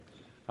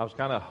I was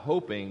kind of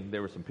hoping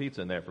there was some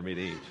pizza in there for me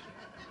to eat.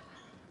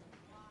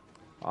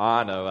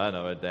 I know,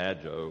 a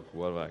dad joke.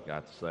 What have I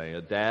got to say?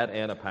 A dad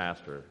and a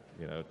pastor,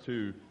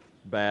 two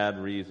bad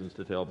reasons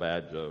to tell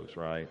bad jokes,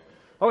 right?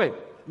 Okay,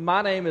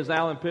 my name is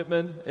Alan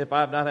Pittman. If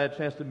I've not had a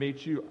chance to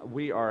meet you,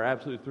 we are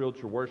absolutely thrilled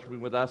you're worshiping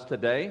with us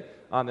today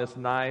on this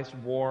nice,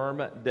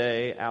 warm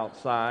day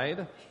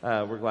outside.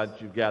 We're glad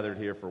that you've gathered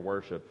here for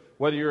worship.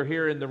 Whether you're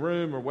here in the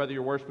room or whether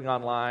you're worshiping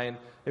online,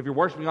 if you're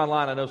worshiping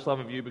online, I know some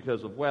of you,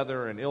 because of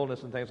weather and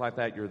illness and things like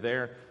that, you're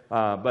there.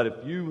 But if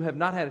you have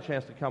not had a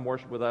chance to come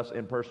worship with us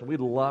in person, we'd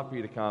love for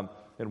you to come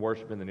and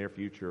worship in the near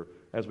future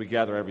as we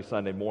gather every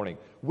Sunday morning.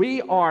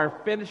 We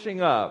are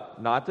finishing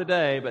up, not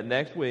today, but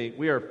next week,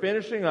 we are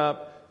finishing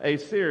up a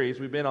series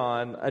we've been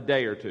on a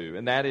day or two,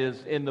 and that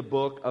is in the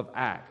book of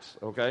Acts,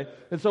 okay?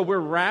 And so we're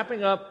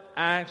wrapping up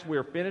Acts.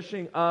 We're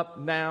finishing up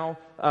now,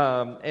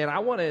 and I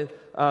want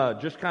to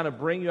just kind of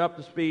bring you up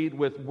to speed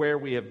with where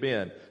we have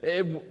been.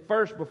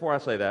 First, before I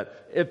say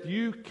that, if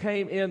you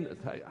came in,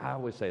 I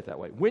always say it that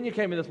way, when you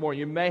came in this morning,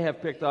 you may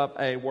have picked up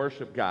a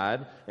worship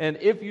guide, and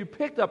if you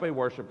picked up a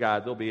worship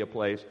guide, there'll be a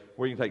place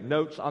where you can take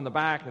notes on the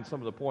back and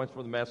some of the points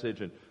for the message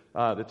and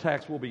the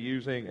text we'll be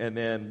using, and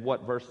then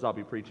what verses I'll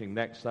be preaching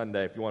next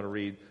Sunday if you want to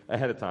read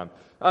ahead of time.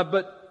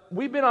 But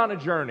we've been on a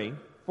journey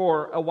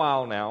for a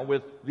while now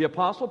with the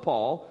Apostle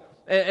Paul,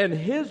 and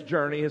his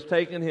journey has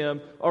taken him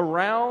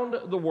around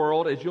the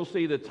world, as you'll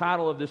see the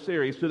title of this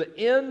series, to the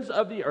ends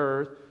of the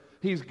earth.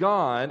 He's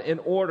gone in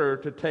order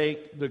to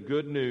take the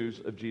good news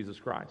of Jesus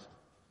Christ.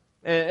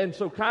 And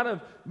so kind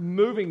of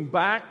moving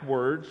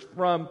backwards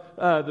from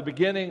the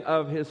beginning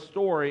of his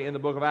story in the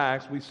book of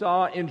Acts, we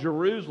saw in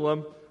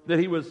Jerusalem that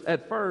he was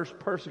at first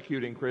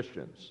persecuting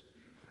Christians.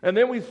 And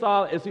then we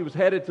saw as he was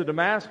headed to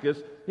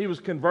Damascus, he was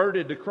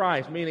converted to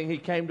Christ, meaning he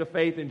came to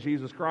faith in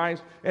Jesus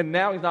Christ, and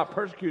now he's not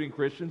persecuting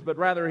Christians, but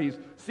rather he's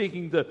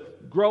seeking to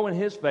grow in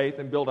his faith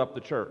and build up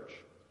the church.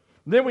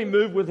 Then we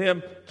moved with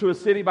him to a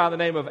city by the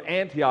name of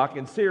Antioch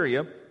in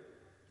Syria,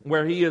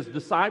 where he is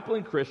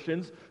discipling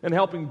Christians and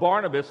helping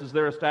Barnabas as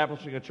they're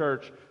establishing a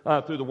church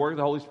through the work of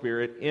the Holy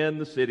Spirit in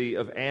the city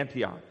of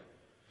Antioch.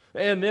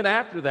 And then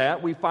after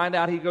that, we find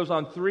out he goes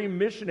on 3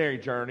 missionary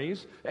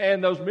journeys,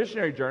 and those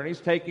missionary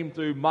journeys take him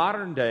through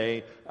modern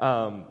day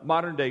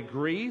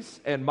Greece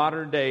and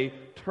modern day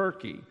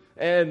Turkey.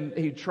 And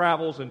he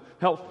travels and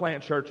helps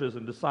plant churches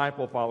and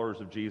disciple followers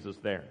of Jesus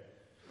there.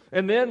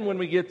 And then when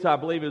we get to, I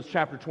believe it's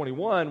chapter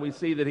 21, we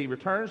see that he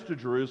returns to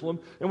Jerusalem.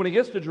 And when he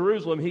gets to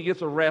Jerusalem, he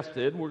gets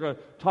arrested. We're going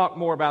to talk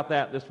more about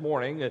that this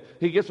morning.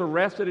 He gets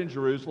arrested in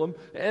Jerusalem,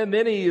 and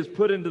then he is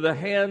put into the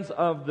hands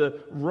of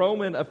the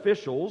Roman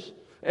officials.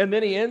 And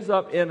then he ends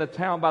up in a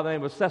town by the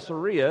name of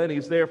Caesarea, and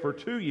he's there for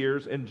 2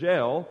 years in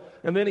jail.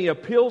 And then he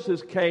appeals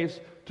his case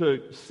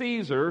to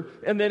Caesar,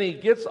 and then he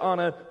gets on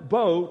a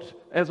boat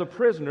as a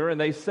prisoner,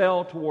 and they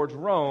sail towards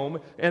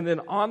Rome. And then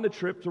on the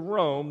trip to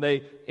Rome,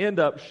 they end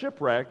up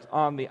shipwrecked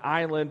on the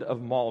island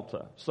of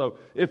Malta. So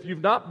if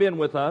you've not been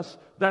with us,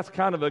 that's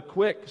kind of a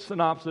quick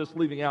synopsis,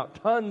 leaving out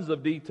tons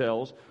of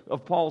details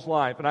of Paul's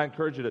life. And I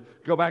encourage you to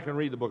go back and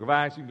read the book of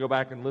Acts. You can go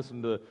back and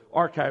listen to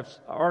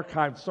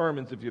archived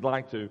sermons if you'd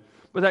like to.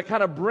 But that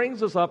kind of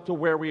brings us up to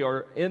where we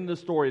are in the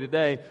story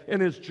today. And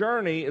his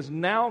journey is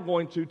now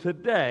going to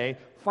today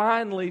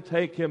finally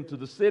take him to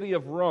the city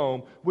of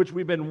Rome, which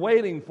we've been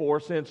waiting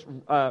for since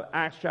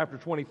Acts chapter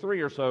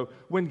 23 or so,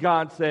 when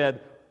God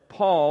said,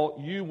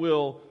 Paul, you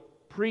will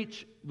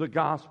preach the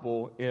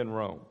gospel in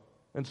Rome.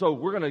 And so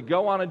we're going to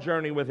go on a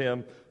journey with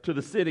him to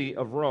the city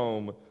of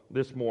Rome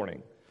this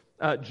morning.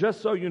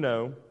 Just so you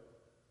know,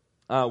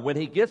 when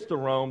he gets to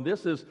Rome,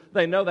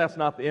 they know that's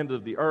not the end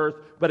of the earth,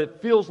 but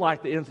it feels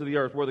like the ends of the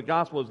earth, where the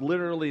gospel has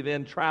literally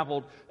then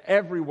traveled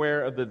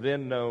everywhere of the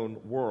then known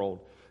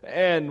world.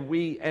 And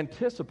we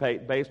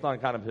anticipate, based on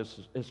kind of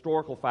his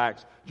historical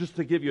facts, just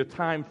to give you a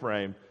time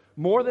frame,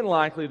 more than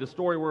likely the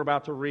story we're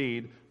about to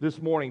read this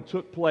morning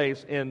took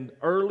place in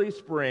early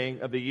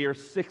spring of the year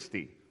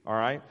 60. All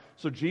right?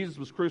 So Jesus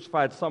was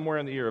crucified somewhere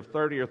in the year of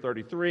 30 or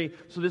 33.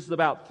 So this is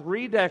about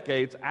 3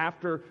 decades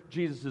after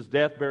Jesus'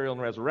 death, burial,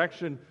 and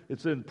resurrection.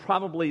 It's in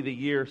probably the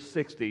year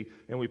 60,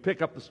 and we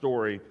pick up the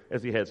story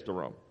as he heads to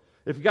Rome.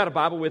 If you've got a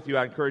Bible with you,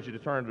 I encourage you to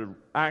turn to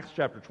Acts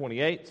chapter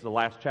 28. It's the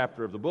last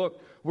chapter of the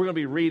book. We're going to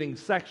be reading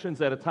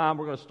sections at a time.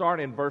 We're going to start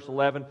in verse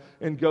 11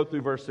 and go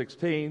through verse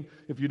 16.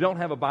 If you don't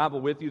have a Bible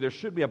with you, there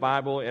should be a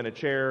Bible in a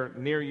chair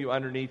near you,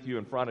 underneath you,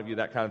 in front of you,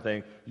 that kind of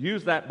thing.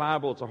 Use that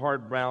Bible. It's a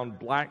hardbound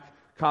black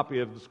copy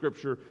of the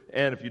Scripture.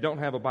 And if you don't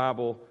have a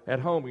Bible at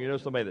home, or you know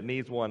somebody that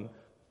needs one,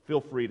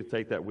 feel free to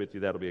take that with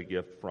you. That'll be a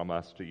gift from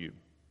us to you.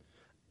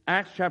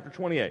 Acts chapter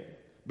 28.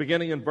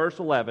 Beginning in verse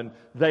 11,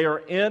 they are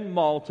in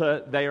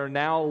Malta. They are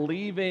now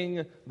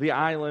leaving the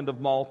island of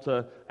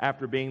Malta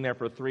after being there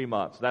for 3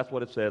 months. That's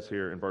what it says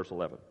here in verse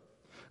 11.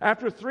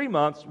 After 3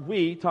 months,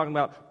 we, talking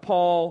about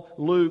Paul,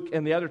 Luke,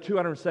 and the other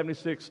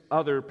 276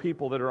 other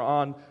people that are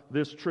on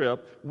this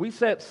trip, we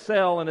set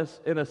sail in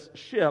a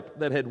ship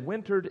that had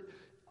wintered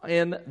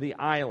in the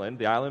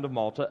island of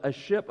Malta, a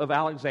ship of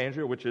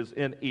Alexandria, which is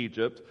in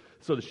Egypt.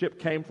 So the ship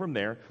came from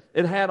there.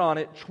 It had on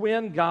it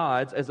twin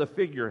gods as a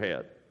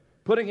figurehead.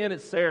 Putting in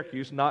at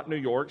Syracuse, not New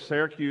York,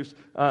 Syracuse,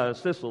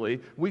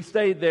 Sicily, we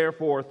stayed there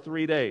for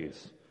 3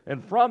 days.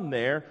 And from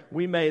there,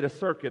 we made a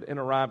circuit and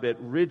arrived at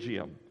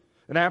Rhegium.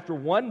 And after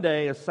 1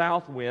 day, a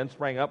south wind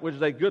sprang up, which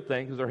is a good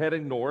thing because they're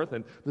heading north,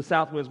 and the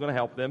south wind is going to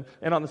help them.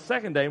 And on the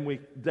second day,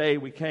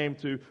 we came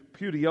to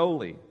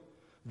Puteoli.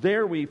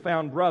 There we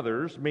found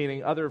brothers,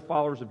 meaning other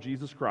followers of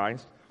Jesus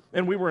Christ,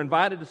 and we were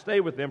invited to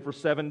stay with them for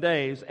 7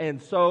 days, and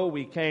so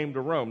we came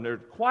to Rome. They're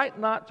quite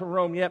not to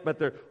Rome yet, but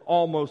they're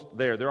almost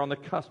there. They're on the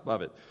cusp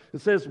of it. It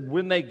says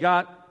when they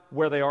got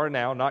where they are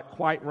now, not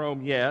quite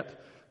Rome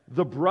yet,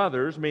 the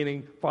brothers,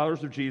 meaning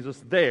followers of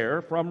Jesus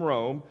there from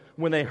Rome,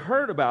 when they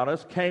heard about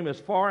us, came as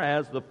far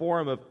as the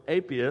Forum of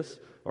Appius,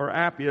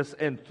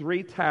 and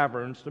 3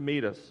 taverns to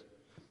meet us.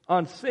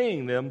 On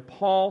seeing them,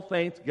 Paul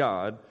thanked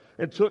God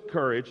and took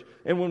courage,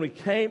 and when we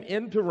came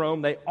into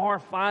Rome, they are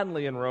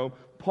finally in Rome,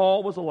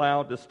 Paul was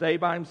allowed to stay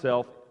by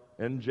himself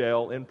in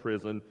jail, in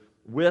prison,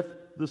 with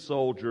the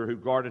soldier who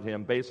guarded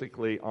him,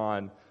 basically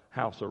on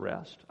house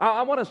arrest.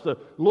 I want us to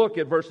look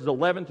at verses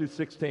 11 through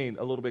 16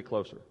 a little bit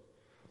closer.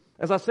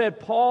 As I said,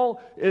 Paul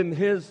and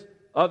his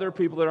other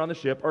people that are on the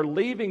ship are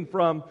leaving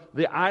from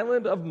the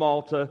island of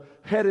Malta,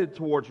 headed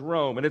towards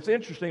Rome. And it's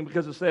interesting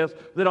because it says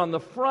that on the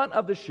front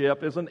of the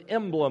ship is an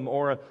emblem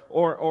or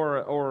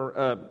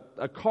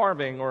a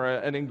carving or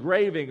an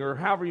engraving, or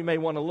however you may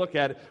want to look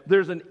at it.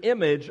 There's an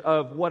image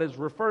of what is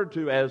referred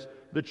to as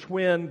the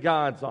twin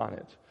gods on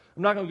it.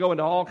 I'm not going to go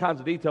into all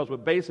kinds of details,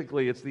 but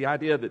basically it's the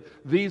idea that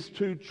these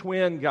 2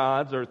 twin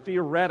gods are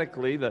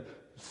theoretically the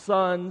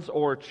sons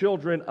or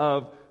children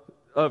of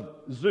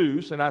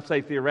Zeus, and I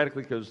say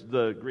theoretically because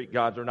the Greek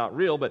gods are not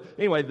real, but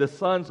anyway, the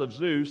sons of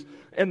Zeus,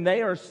 and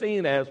they are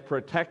seen as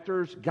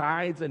protectors,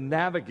 guides, and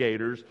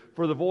navigators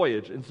for the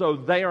voyage. And so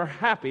they are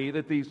happy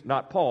that these,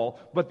 not Paul,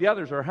 but the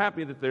others are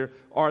happy that there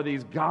are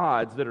these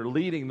gods that are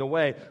leading the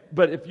way.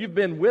 But if you've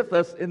been with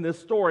us in this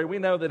story, we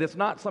know that it's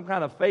not some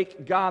kind of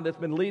fake God that's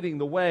been leading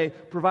the way,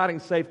 providing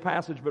safe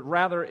passage, but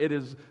rather it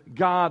is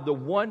God, the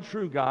one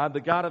true God,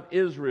 the God of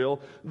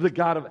Israel, the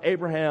God of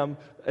Abraham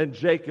and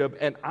Jacob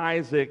and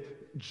Isaac,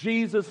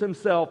 Jesus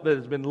himself that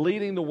has been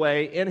leading the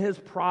way in his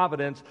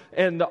providence.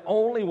 And the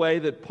only way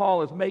that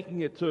Paul is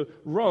making it to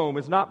Rome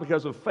is not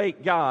because of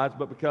fake gods,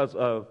 but because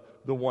of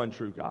the one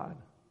true God.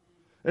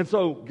 And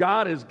so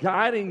God is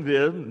guiding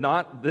them,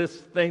 not this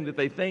thing that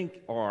they think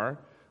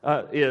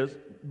is,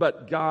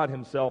 but God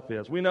himself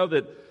is. We know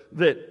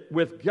that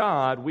with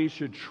God we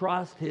should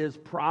trust his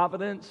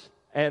providence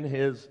and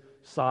his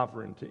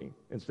sovereignty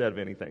instead of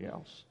anything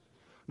else.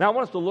 Now, I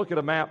want us to look at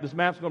a map. This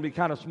map's going to be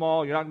kind of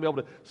small. You're not going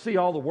to be able to see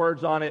all the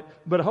words on it,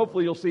 but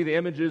hopefully you'll see the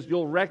images.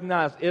 You'll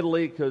recognize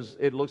Italy because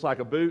it looks like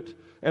a boot,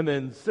 and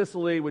then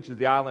Sicily, which is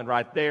the island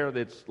right there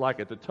that's like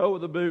at the toe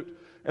of the boot,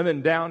 and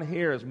then down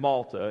here is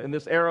Malta. And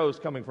this arrow is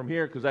coming from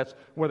here because that's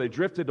where they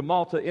drifted to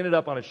Malta, ended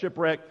up on a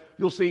shipwreck.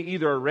 You'll see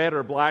either a red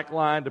or black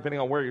line, depending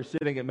on where you're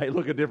sitting. It may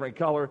look a different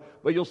color,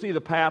 but you'll see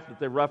the path that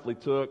they roughly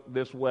took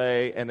this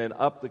way and then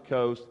up the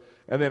coast,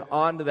 and then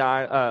onto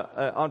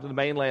the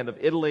mainland of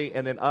Italy,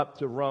 and then up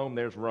to Rome.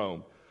 There's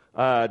Rome.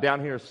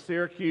 Down here is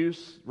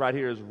Syracuse. Right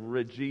here is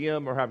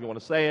Rhegium, or however you want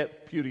to say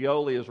it.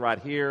 Puteoli is right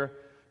here.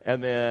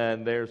 And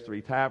then there's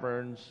 3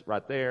 taverns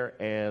right there,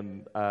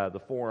 and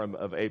the Forum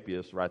of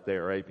Appius right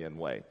there, or Appian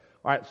Way.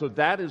 All right, so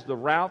that is the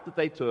route that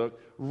they took.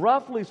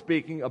 Roughly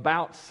speaking,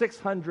 about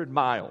 600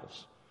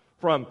 miles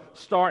from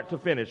start to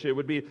finish. It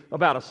would be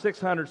about a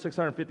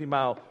 650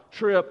 mile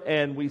trip,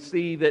 and we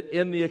see that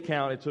in the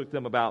account it took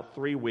them about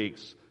 3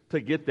 weeks to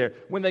get there.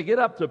 When they get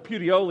up to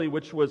Puteoli,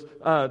 which was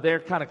there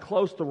kind of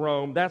close to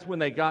Rome, that's when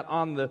they got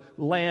on the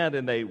land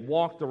and they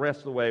walked the rest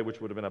of the way,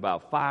 which would have been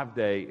about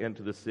 5-day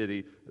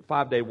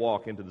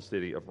walk into the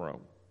city of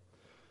Rome.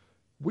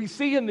 We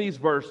see in these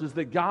verses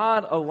that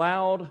God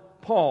allowed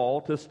Paul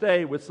to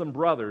stay with some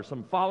brothers,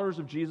 some followers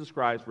of Jesus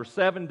Christ, for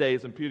 7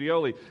 days in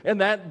Puteoli,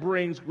 and that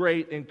brings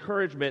great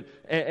encouragement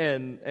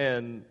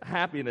and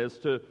happiness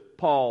to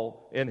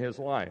Paul in his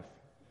life.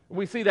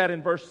 We see that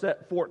in verse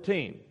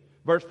 14.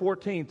 Verse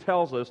 14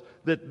 tells us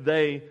that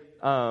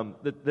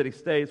that he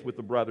stays with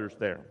the brothers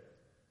there.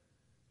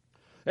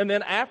 And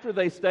then after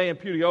they stay in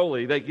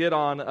Puteoli, they get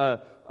on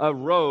a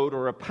road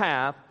or a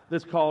path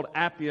that's called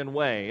Appian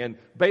Way. And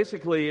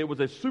basically it was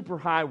a super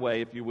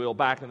highway, if you will,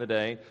 back in the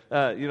day.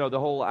 The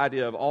whole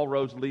idea of all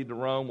roads lead to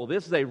Rome. Well,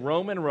 this is a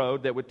Roman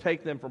road that would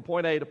take them from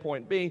point A to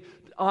point B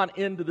on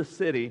into the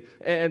city.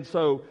 And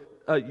so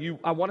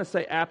I want to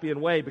say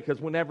Appian Way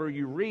because whenever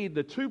you read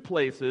the 2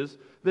 places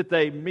that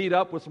they meet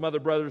up with some other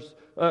brothers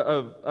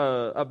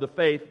of the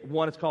faith,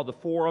 one is called the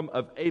Forum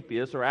of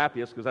Appius,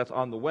 because that's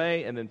on the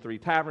way, and then 3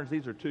 taverns.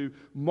 These are 2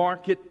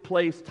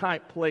 marketplace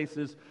type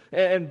places,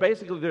 and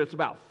basically it's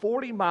about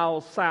 40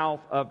 miles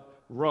south of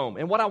Rome.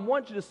 And what I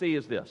want you to see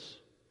is this.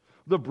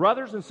 The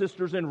brothers and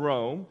sisters in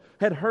Rome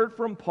had heard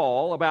from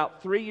Paul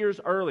about 3 years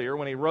earlier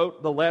when he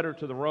wrote the letter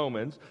to the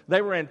Romans.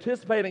 They were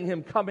anticipating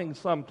him coming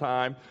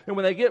sometime. And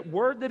when they get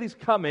word that he's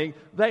coming,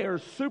 they are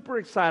super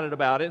excited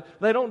about it.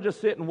 They don't just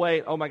sit and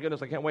wait, oh my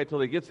goodness, I can't wait till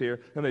he gets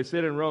here, and they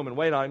sit in Rome and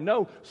wait on him.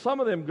 No, some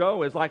of them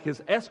go as like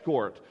his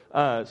escort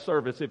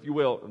service, if you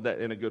will,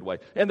 in a good way.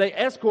 And they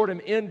escort him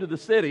into the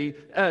city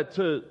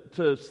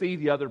to see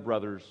the other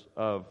brothers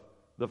of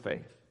the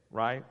faith,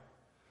 right?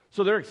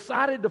 So they're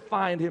excited to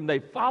find him. They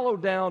follow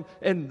down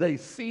and they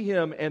see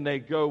him and they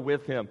go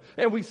with him.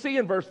 And we see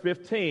in verse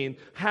 15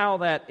 how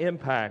that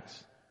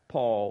impacts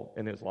Paul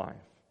in his life.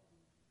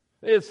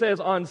 It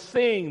says, on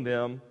seeing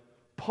them,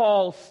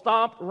 Paul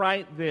stopped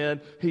right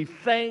then. He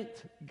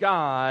thanked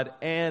God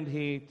and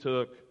he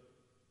took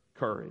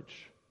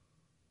courage.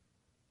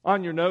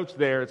 On your notes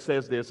there, it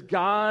says this: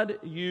 God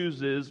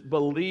uses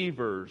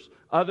believers,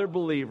 other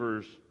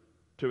believers,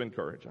 to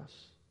encourage us.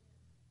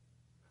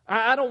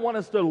 I don't want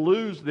us to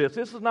lose this.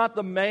 This is not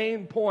the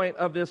main point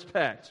of this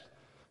text,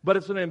 but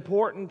it's an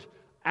important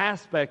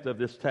aspect of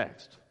this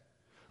text.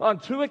 On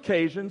 2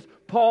 occasions,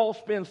 Paul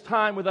spends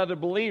time with other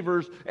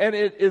believers, and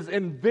it is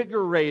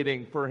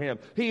invigorating for him.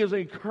 He is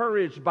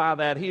encouraged by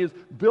that. He is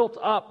built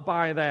up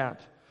by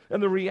that.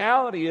 And the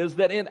reality is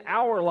that in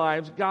our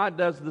lives, God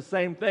does the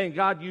same thing.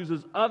 God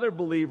uses other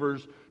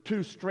believers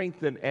to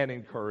strengthen and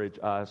encourage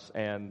us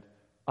and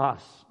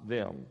us,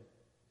 them.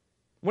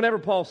 Whenever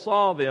Paul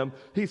saw them,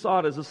 he saw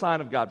it as a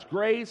sign of God's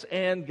grace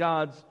and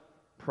God's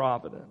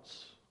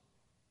providence.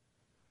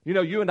 You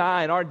know, you and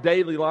I, in our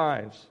daily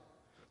lives,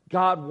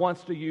 God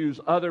wants to use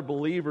other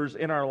believers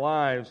in our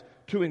lives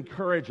to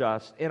encourage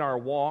us in our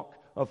walk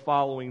of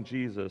following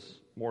Jesus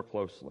more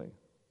closely.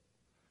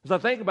 As I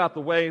think about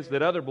the ways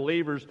that other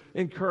believers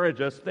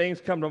encourage us,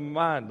 things come to my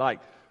mind. Like,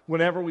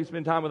 whenever we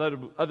spend time with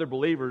other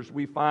believers,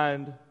 we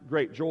find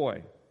great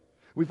joy.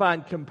 We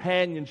find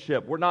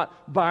companionship. We're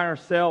not by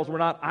ourselves. We're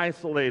not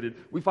isolated.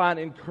 We find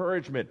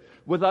encouragement.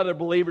 With other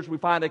believers, we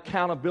find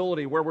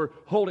accountability where we're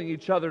holding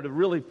each other to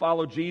really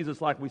follow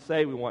Jesus like we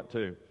say we want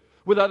to.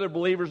 With other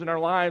believers in our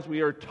lives, we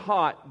are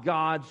taught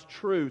God's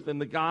truth in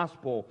the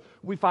gospel.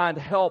 We find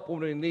help when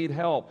we need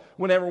help.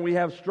 Whenever we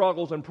have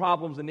struggles and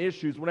problems and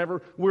issues,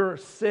 whenever we're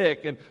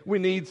sick and we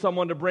need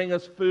someone to bring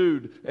us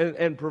food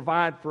and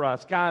provide for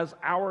us. Guys,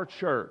 our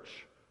church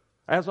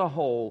as a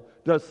whole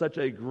does such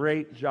a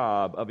great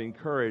job of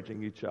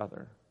encouraging each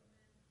other.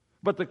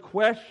 But the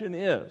question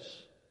is,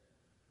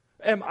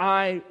 am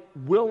I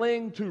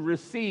willing to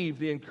receive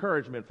the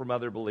encouragement from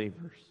other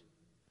believers?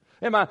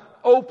 Am I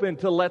open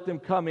to let them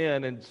come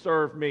in and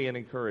serve me and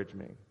encourage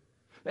me?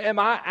 Am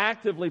I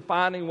actively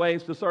finding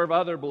ways to serve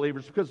other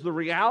believers? Because the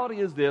reality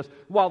is this: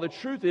 while the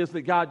truth is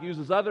that God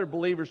uses other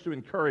believers to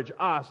encourage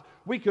us,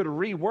 we could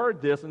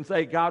reword this and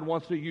say God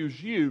wants to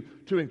use you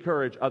to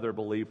encourage other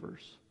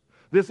believers.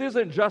 This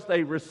isn't just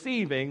a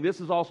receiving,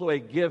 this is also a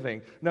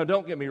giving. Now,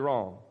 don't get me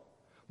wrong.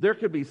 There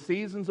could be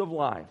seasons of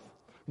life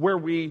where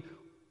we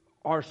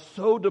are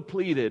so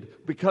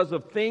depleted because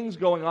of things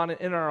going on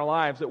in our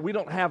lives that we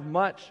don't have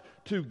much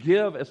to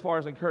give as far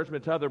as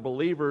encouragement to other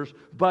believers,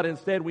 but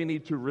instead we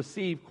need to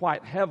receive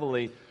quite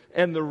heavily.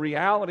 And the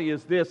reality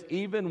is this: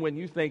 even when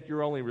you think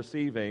you're only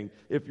receiving,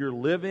 if you're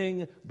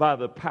living by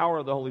the power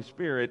of the Holy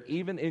Spirit,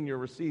 even in your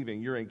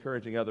receiving, you're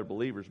encouraging other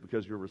believers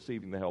because you're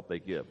receiving the help they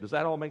give. Does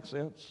that all make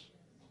sense?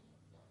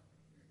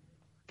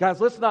 Guys,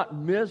 let's not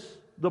miss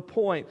the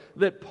point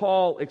that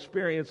Paul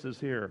experiences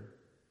here.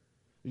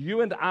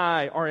 You and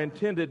I are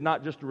intended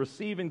not just to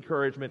receive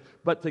encouragement,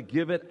 but to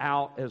give it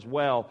out as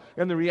well.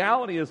 And the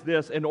reality is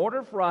this: in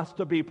order for us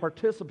to be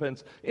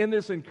participants in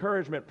this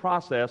encouragement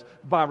process,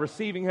 by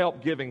receiving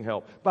help, giving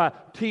help, by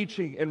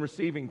teaching and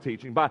receiving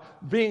teaching, by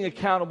being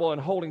accountable and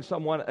holding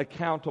someone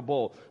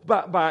accountable,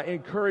 by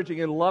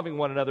encouraging and loving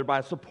one another, by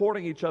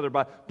supporting each other,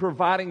 by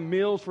providing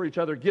meals for each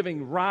other,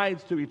 giving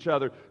rides to each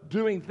other,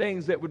 doing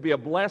things that would be a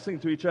blessing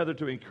to each other,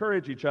 to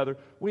encourage each other,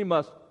 we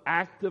must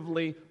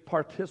actively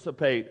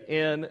participate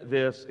in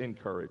this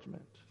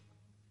encouragement.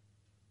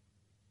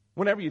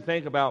 Whenever you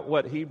think about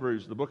what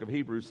the book of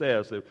Hebrews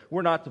says, that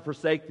we're not to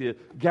forsake the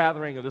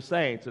gathering of the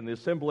saints and the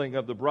assembling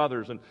of the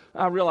brothers. And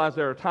I realize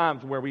there are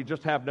times where we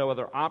just have no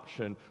other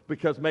option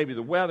because maybe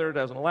the weather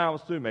doesn't allow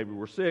us to, maybe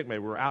we're sick,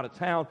 maybe we're out of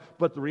town.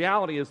 But the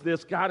reality is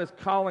this: God is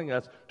calling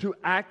us to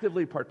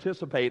actively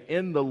participate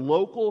in the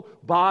local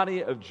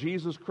body of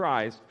Jesus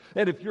Christ.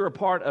 And if you're a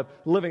part of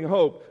Living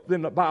Hope,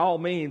 then by all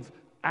means,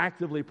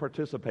 actively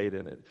participate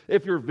in it.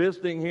 If you're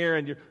visiting here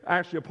and you're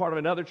actually a part of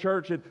another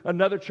church and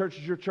another church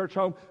is your church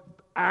home,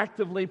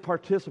 actively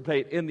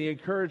participate in the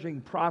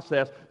encouraging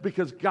process,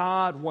 because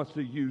God wants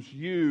to use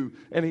you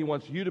and He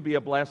wants you to be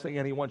a blessing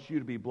and He wants you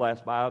to be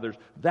blessed by others.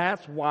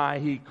 That's why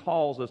He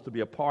calls us to be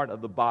a part of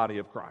the body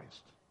of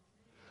Christ.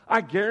 I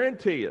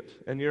guarantee it,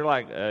 and you're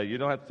like, you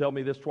don't have to tell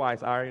me this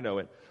twice, I already know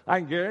it. I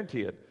can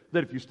guarantee it,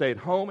 that if you stayed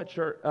home at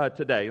church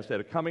today instead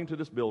of coming to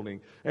this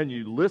building and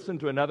you listen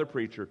to another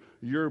preacher,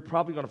 you're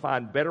probably going to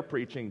find better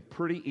preaching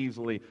pretty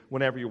easily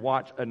whenever you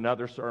watch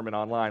another sermon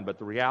online. But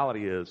the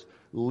reality is,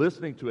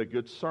 listening to a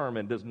good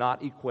sermon does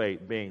not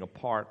equate being a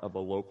part of a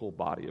local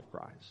body of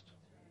Christ.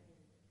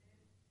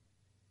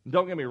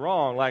 Don't get me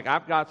wrong, like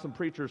I've got some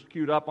preachers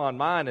queued up on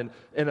mine, and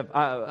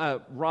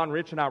Ron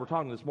Rich and I were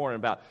talking this morning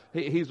about,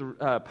 he's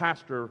a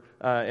pastor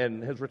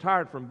and has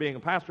retired from being a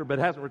pastor, but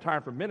hasn't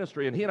retired from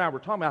ministry, and he and I were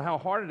talking about how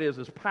hard it is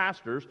as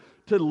pastors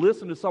to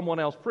listen to someone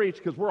else preach,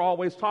 because we're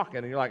always talking,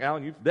 and you're like,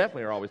 Alan, you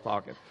definitely are always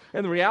talking.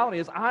 And the reality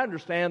is, I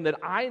understand that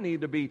I need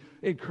to be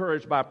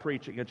encouraged by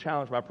preaching and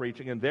challenged by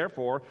preaching, and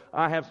therefore,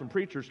 I have some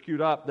preachers queued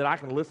up that I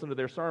can listen to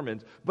their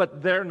sermons,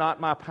 but they're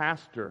not my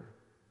pastor.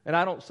 And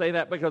I don't say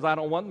that because I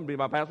don't want them to be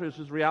my pastor. It's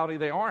just reality,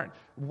 they aren't.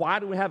 Why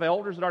do we have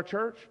elders at our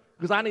church?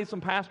 Because I need some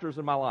pastors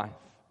in my life.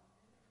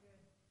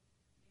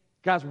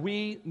 Guys,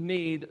 we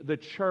need the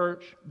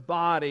church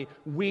body.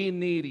 We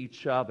need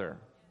each other.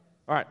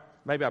 All right,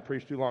 maybe I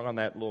preached too long on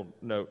that little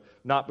note.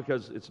 Not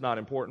because it's not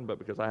important, but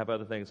because I have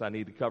other things I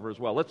need to cover as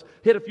well. Let's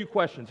hit a few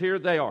questions. Here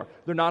they are.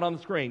 They're not on the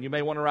screen. You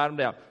may want to write them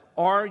down.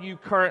 Are you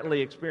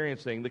currently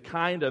experiencing the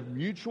kind of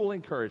mutual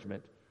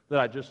encouragement that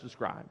I just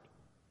described?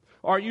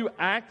 Are you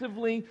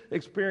actively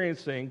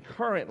experiencing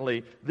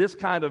currently this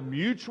kind of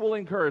mutual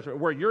encouragement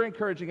where you're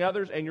encouraging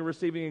others and you're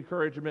receiving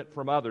encouragement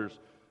from others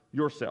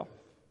yourself?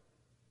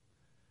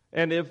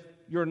 And if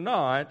you're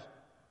not,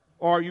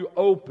 are you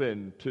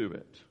open to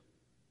it?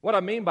 What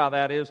I mean by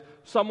that is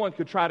someone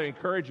could try to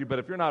encourage you, but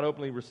if you're not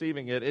openly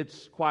receiving it,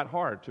 it's quite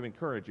hard to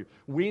encourage you.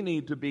 We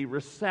need to be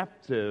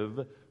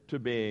receptive to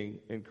being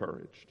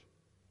encouraged.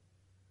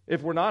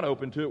 If we're not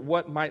open to it,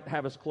 what might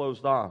have us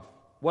closed off?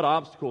 What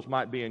obstacles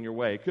might be in your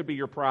way? It could be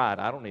your pride.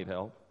 I don't need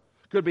help.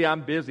 It could be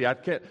I'm busy. I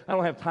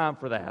don't have time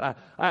for that.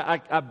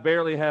 I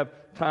barely have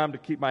time to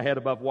keep my head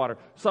above water.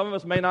 Some of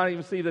us may not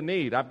even see the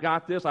need. I've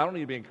got this. I don't need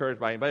to be encouraged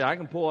by anybody. I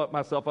can pull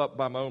myself up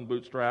by my own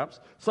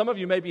bootstraps. Some of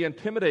you may be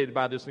intimidated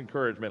by this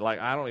encouragement. Like,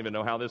 I don't even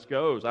know how this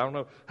goes. I don't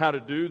know how to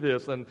do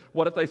this. And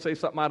what if they say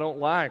something I don't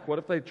like? What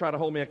if they try to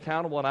hold me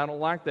accountable and I don't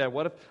like that?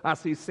 What if I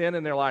see sin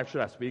in their life?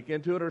 Should I speak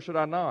into it or should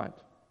I not?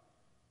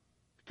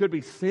 Could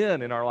be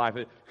sin in our life.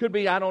 It could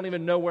be I don't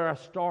even know where I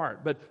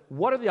start. But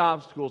what are the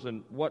obstacles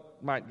and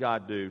what might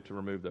God do to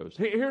remove those?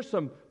 Here's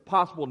some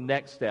possible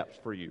next steps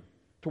for you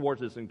towards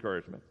this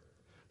encouragement.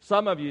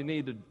 Some of you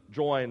need to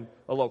join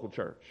a local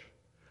church.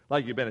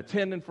 Like you've been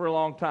attending for a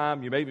long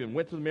time, you maybe even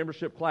went to the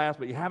membership class,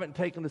 but you haven't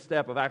taken the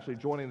step of actually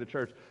joining the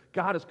church.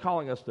 God is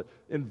calling us to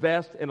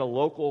invest in a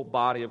local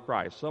body of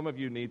Christ. Some of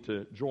you need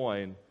to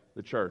join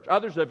the church.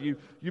 Others of you,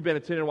 you've been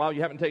attending a while,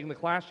 you haven't taken the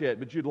class yet,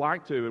 but you'd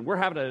like to, and we're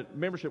having a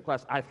membership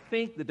class. I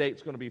think the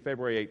date's going to be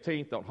February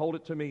 18th. Don't hold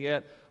it to me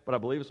yet, but I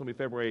believe it's going to be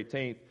February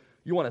 18th.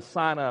 You want to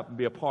sign up and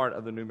be a part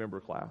of the new member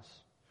class.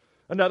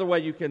 Another way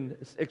you can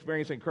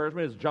experience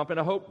encouragement is jump in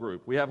a hope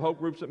group. We have hope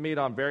groups that meet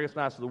on various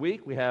nights of the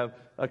week. We have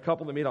a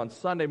couple that meet on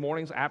Sunday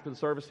mornings after the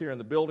service here in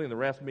the building. The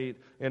rest meet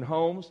in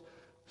homes.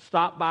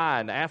 Stop by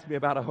and ask me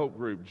about a hope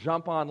group.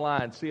 Jump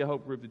online, see a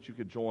hope group that you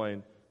could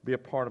join. Be a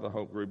part of a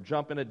hope group.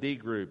 Jump in a D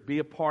group. Be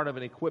a part of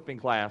an equipping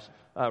class.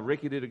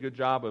 Ricky did a good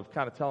job of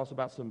kind of telling us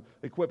about some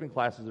equipping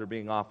classes that are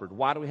being offered.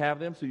 Why do we have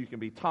them? So you can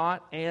be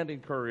taught and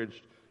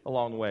encouraged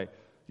along the way.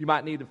 You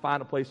might need to find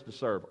a place to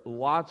serve.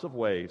 Lots of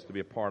ways to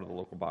be a part of the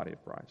local body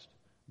of Christ.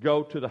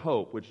 Go to the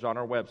Hope, which is on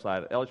our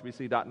website at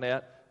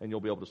lhbc.net, and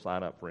you'll be able to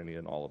sign up for any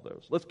and all of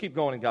those. Let's keep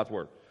going in God's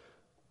Word.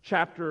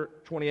 Chapter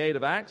 28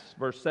 of Acts,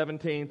 verse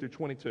 17 through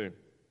 22.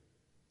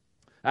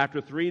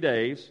 After 3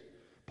 days,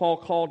 Paul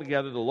called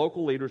together the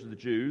local leaders of the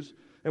Jews,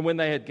 and when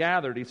they had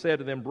gathered, he said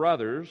to them,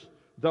 "Brothers,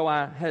 though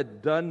I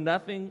had done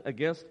nothing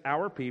against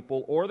our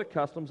people or the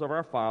customs of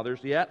our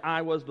fathers, yet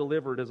I was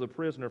delivered as a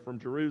prisoner from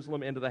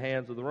Jerusalem into the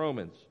hands of the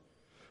Romans.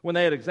 When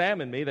they had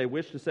examined me, they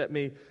wished to set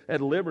me at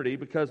liberty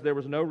because there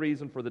was no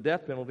reason for the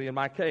death penalty in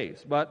my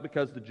case. But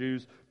because the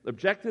Jews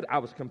objected, I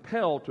was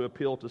compelled to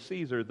appeal to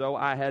Caesar, though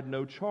I had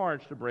no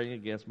charge to bring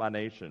against my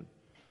nation.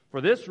 For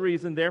this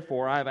reason,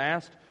 therefore, I have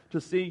asked to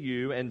see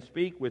you and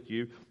speak with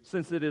you,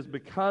 since it is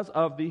because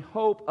of the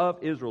hope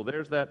of Israel."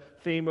 There's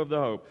that theme of the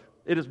hope.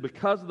 "It is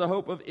because of the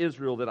hope of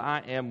Israel that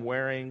I am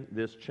wearing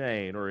this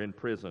chain," or in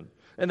prison.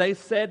 And they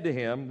said to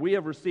him, "We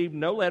have received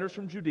no letters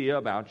from Judea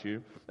about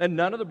you, and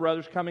none of the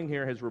brothers coming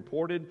here has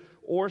reported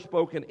or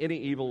spoken any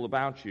evil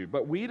about you.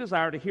 But we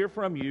desire to hear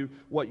from you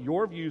what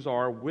your views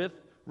are with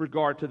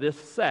regard to this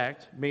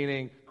sect,"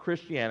 meaning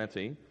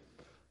Christianity.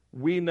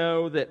 "We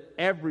know that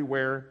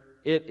everywhere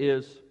it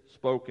is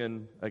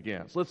spoken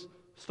against." Let's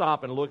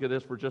stop and look at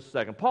this for just a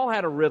second. Paul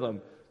had a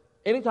rhythm.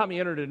 Anytime he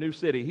entered a new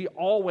city, he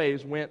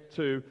always went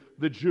to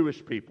the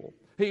Jewish people.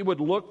 He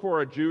would look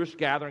for a Jewish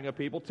gathering of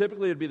people.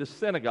 Typically, it would be the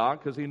synagogue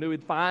because he knew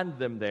he'd find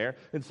them there.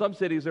 In some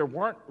cities, there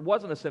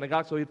wasn't a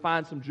synagogue, so he'd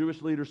find some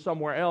Jewish leaders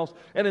somewhere else.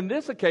 And in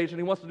this occasion,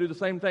 he wants to do the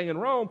same thing in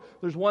Rome.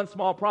 There's one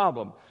small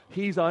problem.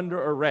 He's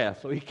under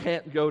arrest, so he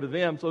can't go to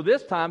them. So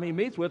this time, he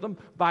meets with them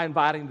by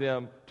inviting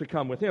them to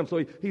come with him.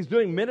 So he's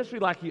doing ministry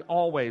like he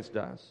always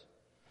does.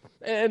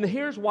 And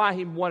here's why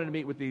he wanted to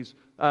meet with these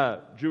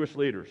Jewish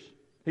leaders.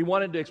 He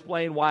wanted to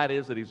explain why it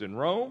is that he's in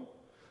Rome.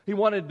 He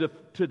wanted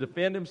to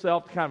defend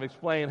himself, to kind of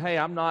explain, hey,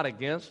 I'm not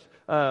against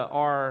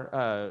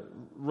our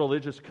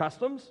religious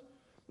customs.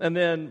 And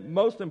then,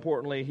 most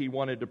importantly, he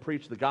wanted to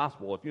preach the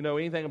gospel. If you know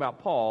anything about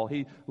Paul,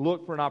 he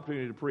looked for an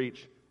opportunity to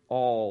preach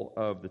all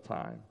of the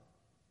time.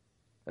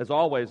 As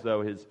always, though,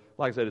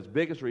 like I said, his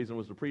biggest reason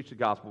was to preach the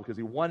gospel because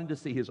he wanted to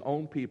see his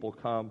own people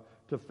come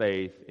to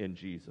faith in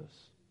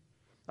Jesus.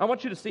 I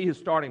want you to see his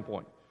starting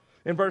point.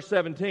 In verse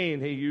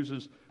 17, he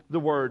uses the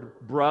word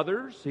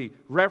brothers. He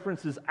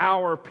references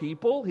our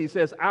people. He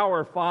says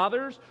our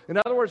fathers. In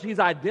other words, he's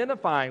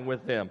identifying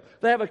with them.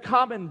 They have a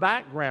common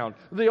background.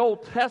 The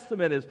Old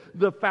Testament is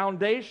the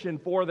foundation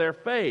for their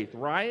faith,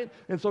 right?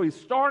 And so he's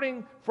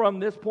starting from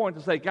this point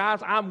to say,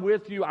 guys, I'm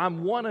with you.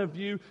 I'm one of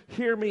you.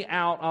 Hear me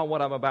out on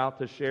what I'm about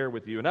to share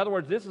with you. In other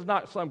words, this is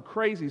not some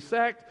crazy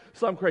sect,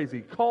 some crazy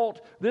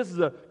cult. This is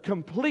a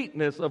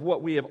completeness of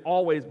what we have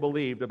always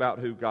believed about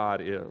who God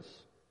is.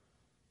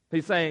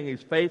 He's saying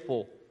he's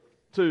faithful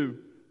to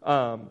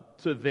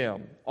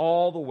them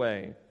all the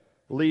way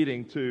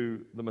leading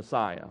to the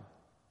Messiah.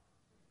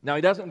 Now,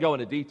 he doesn't go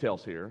into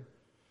details here,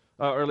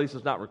 or at least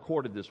it's not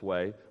recorded this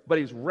way, but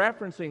he's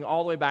referencing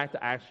all the way back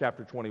to Acts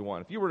chapter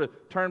 21. If you were to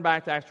turn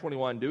back to Acts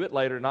 21, do it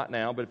later, not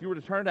now, but if you were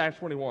to turn to Acts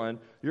 21,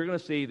 you're going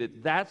to see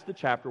that that's the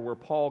chapter where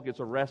Paul gets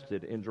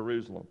arrested in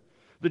Jerusalem.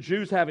 The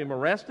Jews have him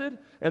arrested,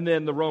 and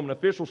then the Roman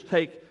officials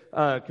take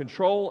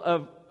control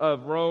of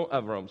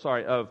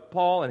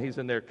Paul, and he's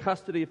in their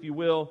custody, if you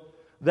will.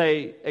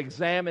 They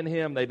examine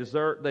him. They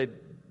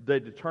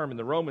determine,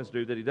 the Romans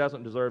do, that he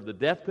doesn't deserve the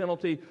death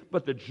penalty,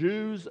 but the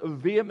Jews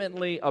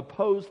vehemently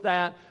opposed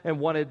that and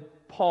wanted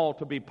Paul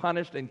to be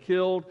punished and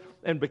killed.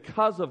 And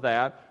because of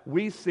that,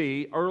 we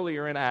see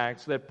earlier in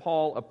Acts that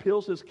Paul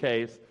appeals his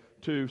case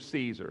to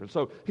Caesar. And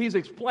so he's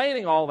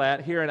explaining all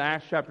that here in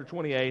Acts chapter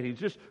 28. He's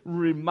just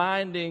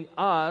reminding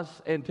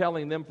us and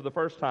telling them for the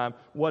first time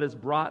what has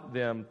brought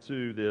them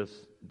to this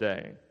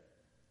day.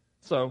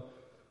 So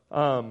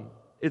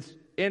it's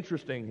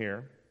interesting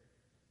here.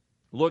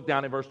 Look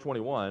down in verse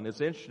 21. It's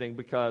interesting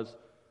because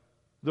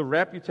the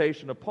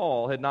reputation of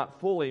Paul had not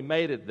fully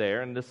made it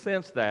there, in the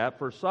sense that,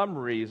 for some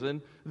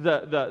reason,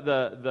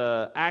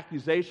 the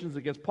accusations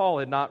against Paul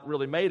had not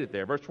really made it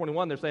there. Verse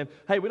 21, they're saying,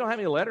 hey, we don't have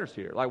any letters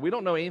here. Like, we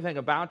don't know anything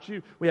about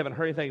you. We haven't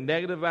heard anything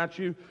negative about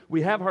you.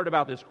 We have heard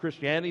about this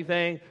Christianity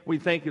thing. We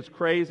think it's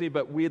crazy,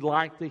 but we'd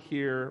like to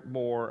hear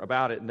more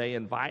about it. And they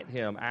invite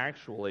him,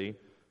 actually,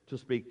 to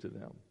speak to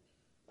them.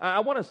 I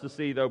want us to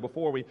see, though,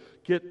 before we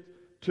get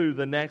to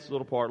the next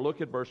little part, look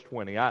at verse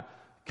 20. I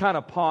kind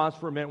of paused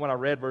for a minute when I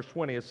read verse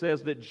 20. It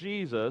says that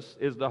Jesus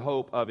is the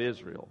hope of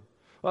Israel.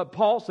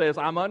 Paul says,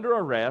 I'm under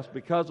arrest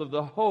because of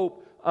the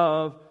hope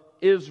of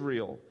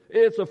Israel.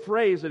 It's a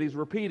phrase that he's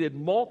repeated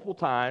multiple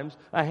times,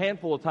 a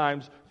handful of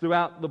times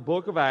throughout the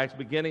book of Acts,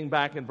 beginning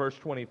back in verse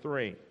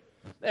 23.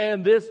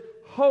 And this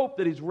hope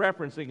that he's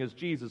referencing is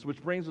Jesus,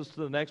 which brings us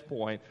to the next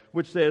point,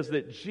 which says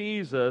that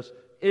Jesus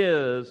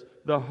is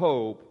the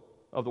hope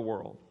of the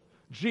world.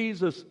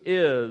 Jesus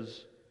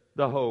is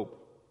the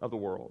hope of the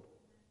world.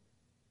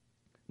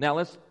 Now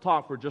let's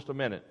talk for just a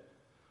minute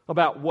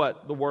about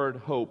what the word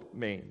hope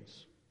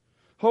means.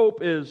 Hope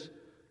is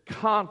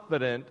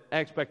confident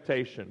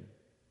expectation.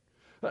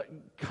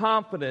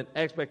 Confident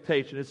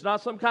expectation. It's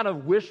not some kind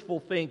of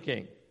wishful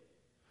thinking.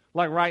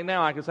 Like right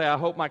now, I can say, I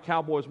hope my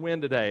Cowboys win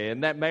today.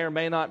 And that may or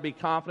may not be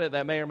confident.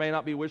 That may or may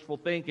not be wishful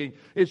thinking.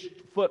 It's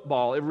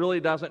football. It really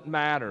doesn't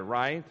matter,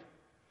 right?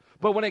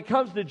 But when it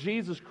comes to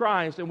Jesus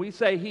Christ and we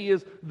say he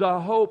is the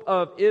hope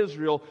of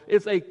Israel,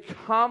 it's a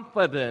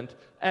confident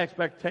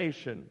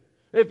expectation.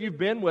 If you've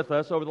been with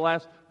us over the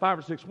last 5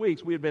 or 6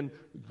 weeks, we have been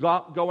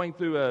going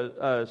through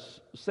a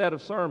set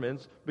of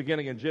sermons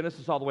beginning in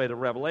Genesis all the way to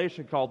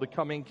Revelation called The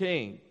Coming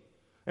King.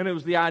 And it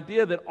was the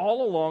idea that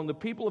all along the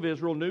people of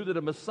Israel knew that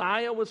a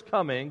Messiah was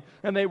coming,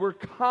 and they were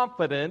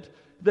confident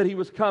that he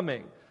was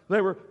coming. They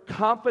were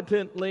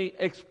confidently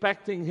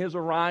expecting his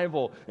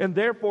arrival. And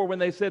therefore, when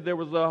they said there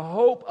was the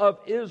hope of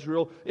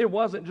Israel, it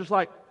wasn't just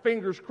like,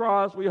 fingers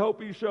crossed, we hope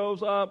he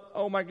shows up.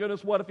 Oh my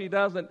goodness, what if he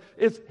doesn't?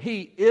 It's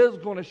he is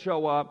going to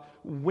show up.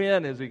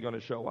 When is he going to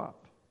show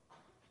up?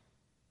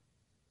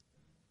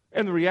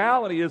 And the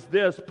reality is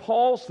this.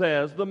 Paul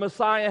says the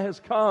Messiah has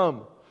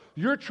come.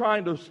 You're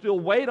trying to still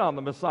wait on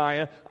the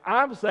Messiah.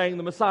 I'm saying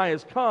the Messiah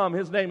has come.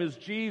 His name is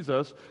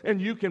Jesus.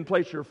 And you can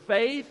place your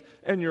faith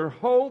and your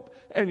hope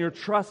and your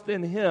trust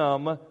in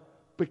him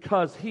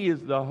because he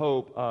is the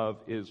hope of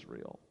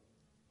Israel.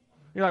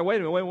 You're like, wait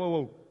a minute,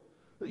 wait.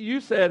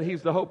 You said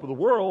he's the hope of the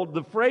world.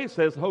 The phrase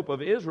says hope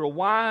of Israel.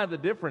 Why the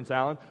difference,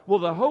 Alan? Well,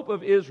 the hope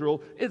of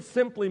Israel, it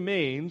simply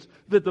means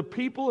that the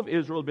people of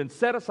Israel have been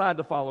set aside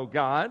to follow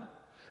God,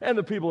 and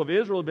the people of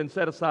Israel have been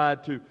set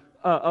aside to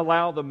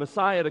allow the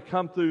Messiah to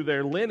come through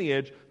their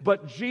lineage.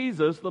 But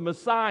Jesus, the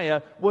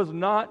Messiah, was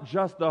not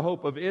just the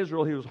hope of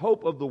Israel. He was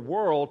hope of the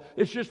world.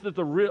 It's just that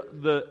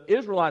the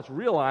Israelites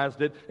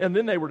realized it, and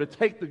then they were to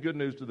take the good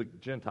news to the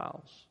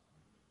Gentiles.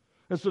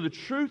 And so the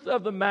truth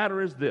of the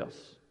matter is this.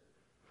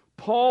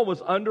 Paul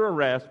was under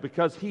arrest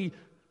because he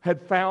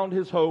had found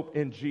his hope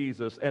in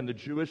Jesus, and the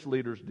Jewish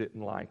leaders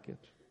didn't like it.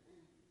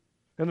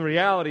 And the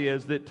reality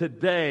is that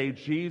today,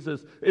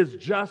 Jesus is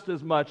just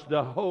as much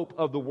the hope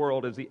of the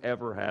world as he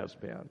ever has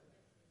been.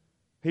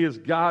 He is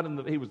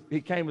God,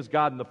 he came as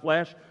God in the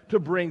flesh to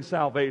bring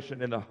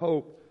salvation and the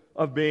hope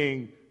of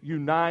being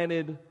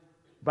united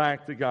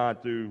back to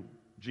God through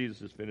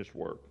Jesus' finished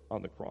work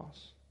on the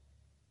cross.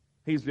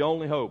 He's the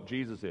only hope,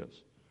 Jesus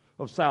is,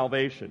 of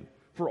salvation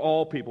for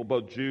all people,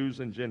 both Jews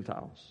and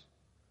Gentiles.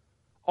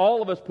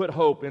 All of us put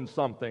hope in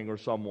something or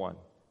someone.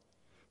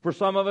 For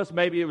some of us,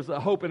 maybe it was a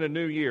hope in a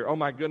new year. Oh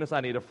my goodness,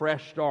 I need a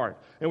fresh start.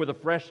 And with a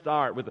fresh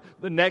start, with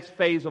the next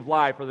phase of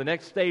life or the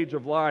next stage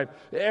of life,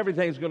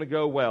 everything's going to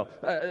go well.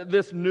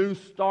 This new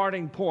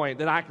starting point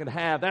that I can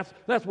have,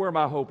 that's where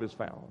my hope is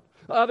found.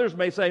 Others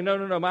may say,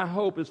 no, my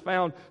hope is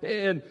found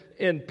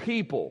in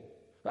people.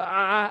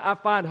 I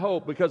find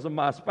hope because of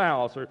my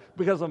spouse or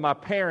because of my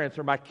parents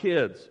or my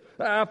kids.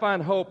 I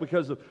find hope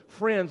because of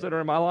friends that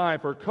are in my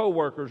life or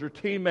coworkers or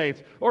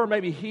teammates or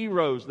maybe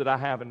heroes that I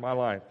have in my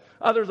life.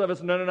 Others of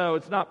us, no,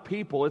 it's not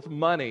people, it's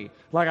money.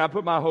 Like I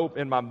put my hope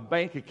in my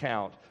bank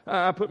account.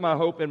 I put my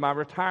hope in my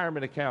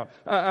retirement account.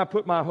 I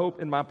put my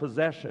hope in my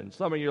possessions.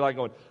 Some of you are like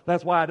going,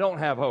 that's why I don't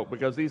have hope,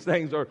 because these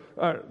things are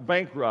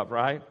bankrupt,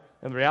 right?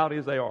 And the reality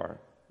is they are.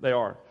 They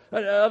are.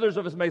 Others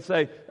of us may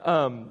say,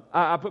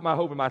 I put my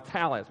hope in my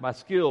talents, my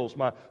skills,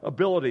 my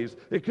abilities.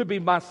 It could be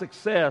my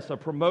success, a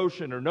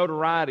promotion or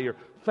notoriety or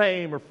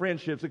fame or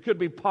friendships. It could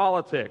be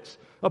politics,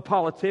 a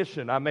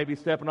politician. I may be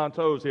stepping on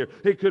toes here.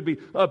 It could be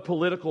a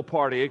political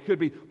party. It could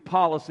be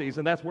policies,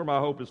 and that's where my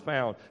hope is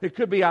found. It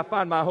could be I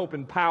find my hope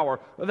in power.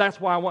 That's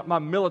why I want my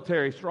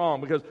military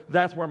strong, because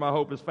that's where my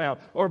hope is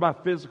found, or my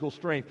physical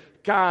strength.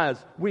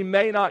 Guys, we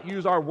may not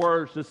use our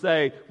words to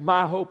say,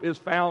 my hope is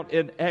found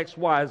in X,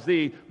 Y,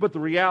 Z, but the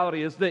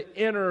reality is the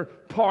inner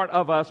part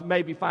of us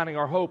may be finding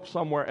our hope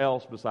somewhere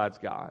else besides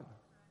God.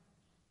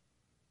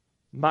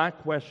 My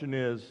question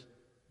is,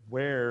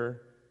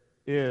 where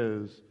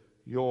is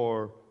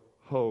your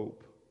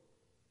hope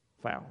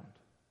found?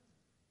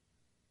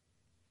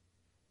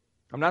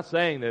 I'm not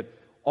saying that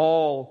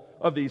all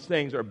of these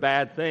things are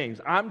bad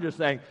things. I'm just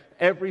saying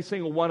every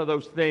single one of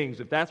those things,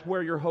 if that's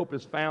where your hope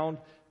is found,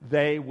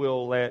 they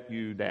will let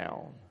you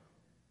down.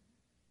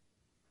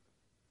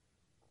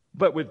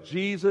 But with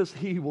Jesus,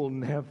 He will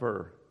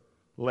never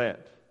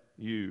let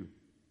you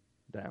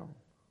down.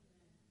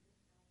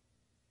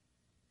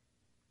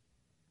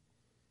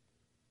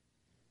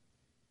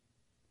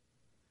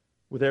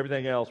 With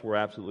everything else, we're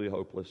absolutely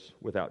hopeless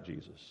without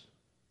Jesus.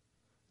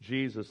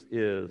 Jesus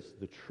is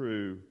the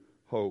true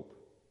hope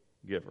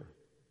giver.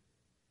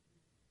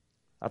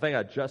 I think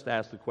I just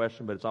asked the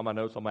question, but it's on my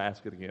notes. I'm going to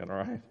ask it again, all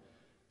right?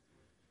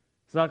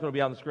 It's not going to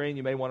be on the screen.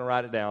 You may want to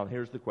write it down.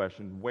 Here's the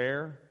question.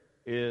 Where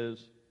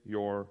is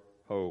your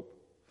hope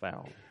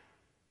found?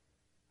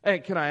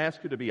 And can I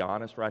ask you to be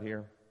honest right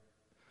here?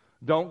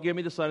 Don't give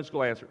me the Sunday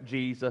school answer,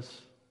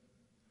 Jesus.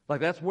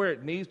 Like, that's where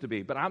it needs to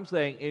be. But I'm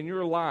saying in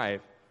your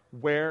life,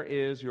 where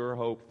is your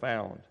hope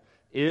found?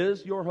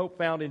 Is your hope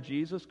found in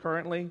Jesus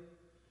currently?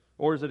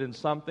 Or is it in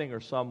something or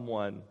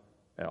someone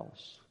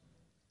else?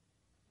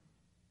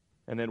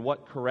 And then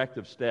what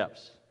corrective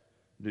steps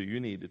do you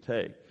need to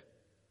take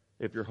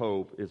if your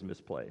hope is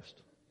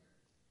misplaced?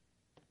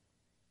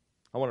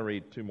 I want to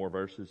read two more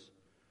verses.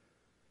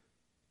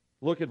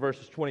 Look at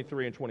verses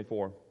 23 and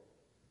 24.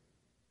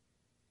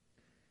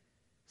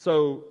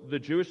 So the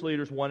Jewish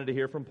leaders wanted to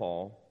hear from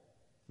Paul.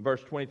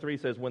 Verse 23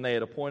 says, when they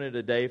had appointed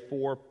a day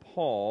for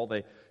Paul,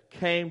 they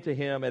came to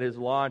him at his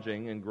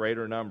lodging in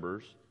greater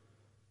numbers.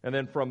 And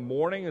then from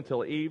morning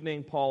until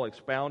evening, Paul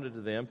expounded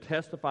to them,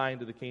 testifying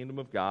to the kingdom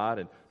of God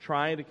and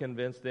trying to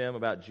convince them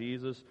about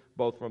Jesus,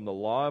 both from the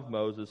law of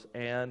Moses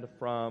and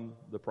from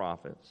the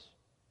prophets.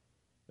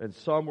 And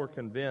some were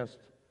convinced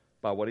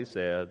by what he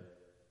said,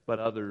 but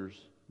others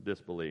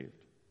disbelieved.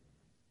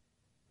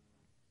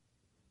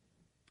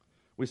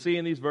 We see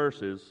in these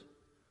verses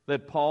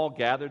that Paul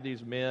gathered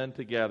these men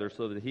together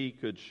so that he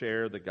could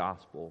share the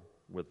gospel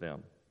with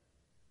them.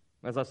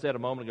 As I said a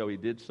moment ago, he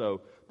did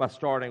so by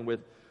starting with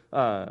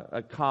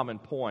a common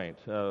point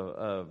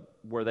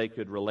where they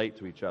could relate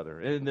to each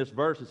other. In this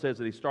verse, it says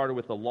that he started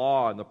with the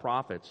law and the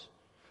prophets,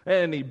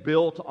 and he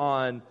built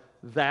on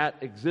that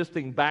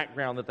existing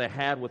background that they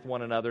had with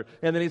one another.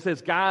 And then he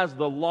says, guys,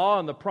 the law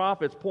and the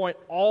prophets point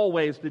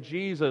always to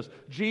Jesus.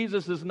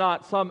 Jesus is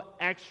not some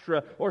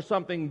extra or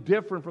something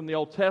different from the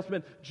Old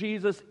Testament.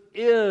 Jesus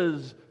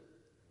is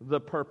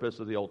the purpose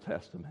of the Old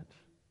Testament.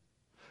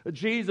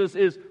 Jesus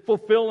is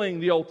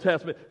fulfilling the Old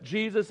Testament.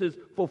 Jesus is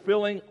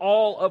fulfilling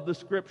all of the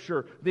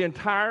Scripture. The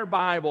entire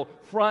Bible,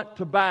 front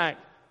to back,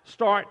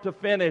 start to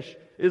finish,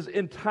 is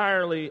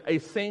entirely a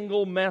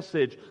single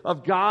message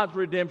of God's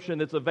redemption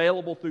that's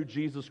available through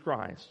Jesus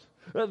Christ.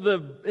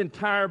 The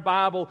entire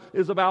Bible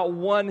is about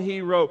one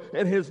hero,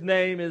 and his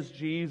name is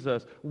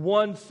Jesus.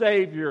 One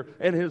Savior,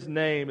 and his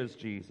name is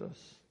Jesus.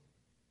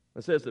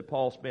 It says that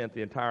Paul spent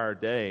the entire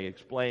day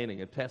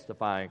explaining and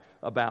testifying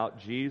about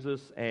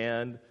Jesus,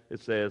 and it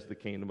says the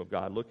kingdom of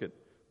God. Look at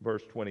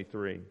verse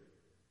 23.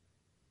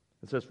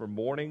 It says, from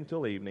morning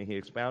till evening, he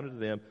expounded to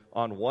them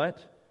on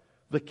what?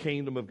 The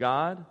kingdom of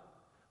God,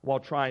 while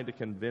trying to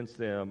convince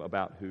them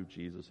about who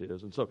Jesus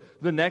is. And so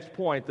the next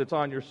point that's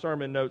on your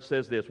sermon note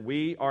says this: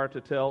 we are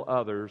to tell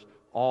others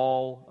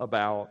all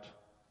about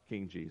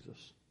King Jesus.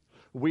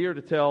 We are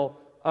to tell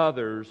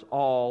others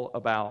all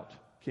about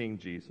King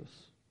Jesus.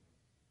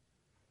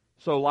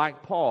 So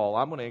like Paul,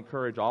 I'm going to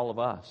encourage all of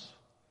us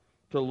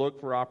to look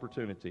for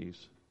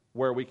opportunities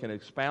where we can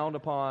expound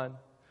upon,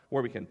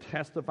 where we can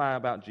testify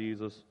about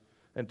Jesus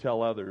and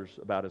tell others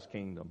about his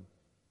kingdom.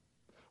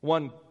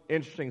 One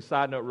interesting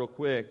side note real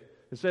quick,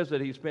 it says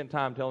that he spent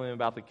time telling them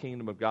about the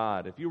kingdom of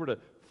God. If you were to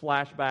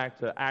flash back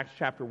to Acts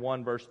chapter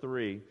 1, verse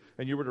 3,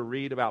 and you were to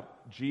read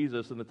about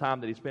Jesus and the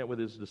time that he spent with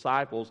his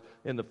disciples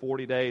in the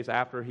 40 days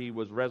after he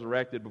was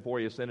resurrected before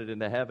he ascended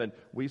into heaven,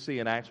 we see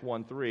in Acts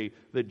 1:3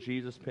 that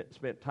Jesus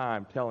spent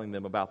time telling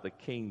them about the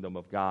kingdom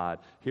of God.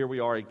 Here we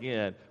are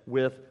again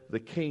with the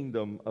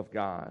kingdom of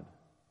God.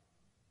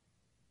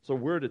 So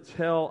we're to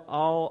tell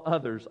all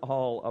others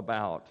all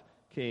about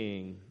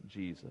King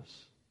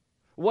Jesus.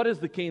 What is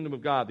the kingdom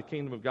of God? The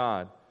kingdom of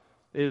God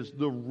is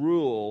the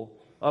rule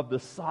of the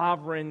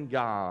sovereign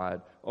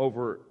God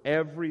over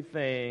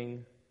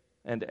everything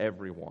and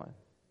everyone.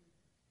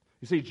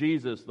 You see,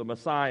 Jesus, the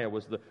Messiah,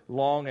 was the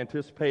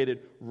long-anticipated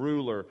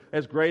ruler.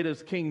 As great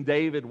as King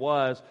David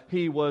was,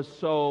 he was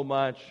so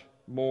much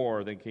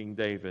more than King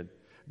David.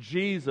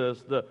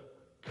 Jesus, the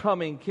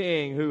coming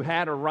king who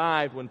had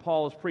arrived when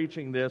Paul is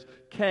preaching this,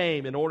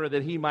 came in order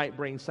that he might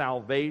bring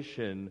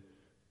salvation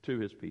to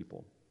his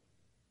people.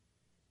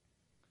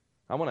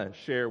 I want to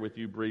share with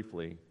you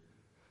briefly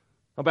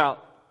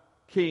about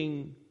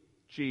King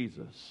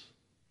Jesus.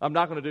 I'm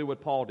not going to do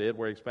what Paul did,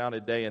 where he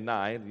expounded day and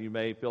night. You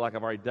may feel like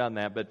I've already done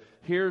that, but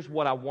here's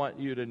what I want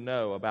you to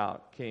know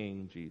about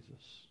King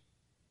Jesus.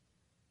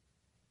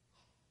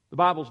 The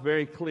Bible's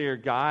very clear.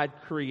 God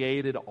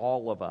created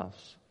all of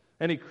us,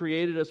 and he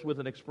created us with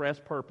an express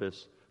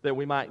purpose, that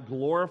we might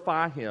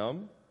glorify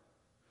him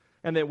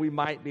and that we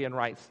might be in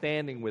right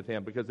standing with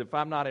him, because if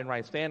I'm not in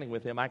right standing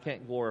with him, I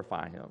can't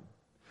glorify him.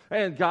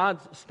 And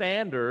God's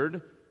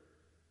standard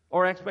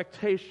or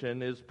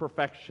expectation is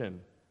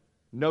perfection,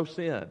 no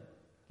sin,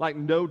 like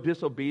no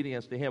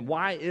disobedience to him.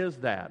 Why is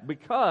that?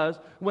 Because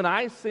when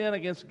I sin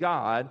against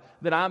God,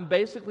 then I'm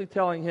basically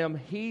telling him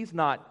he's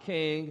not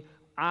king,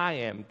 I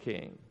am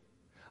king.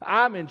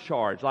 I'm in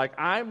charge. Like,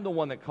 I'm the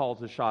one that calls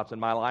the shots in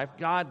my life.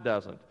 God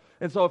doesn't.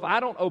 And so if I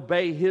don't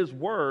obey his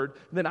word,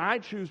 then I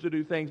choose to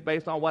do things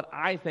based on what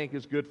I think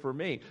is good for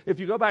me. If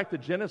you go back to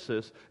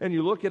Genesis and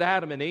you look at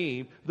Adam and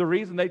Eve, the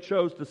reason they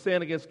chose to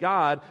sin against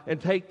God and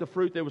take the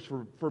fruit that was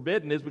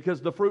forbidden is because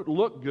the fruit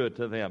looked good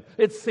to them.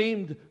 It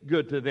seemed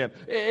good to them.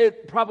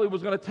 It probably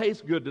was going to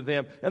taste good to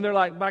them. And they're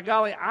like, by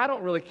golly, I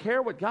don't really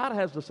care what God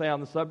has to say on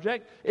the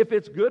subject. If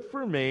it's good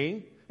for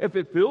me, if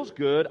it feels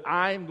good,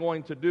 I'm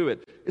going to do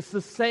it. It's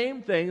the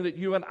same thing that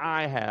you and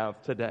I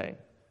have today.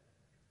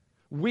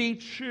 We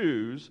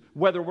choose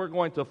whether we're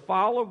going to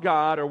follow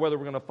God or whether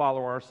we're going to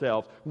follow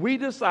ourselves. We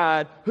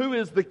decide who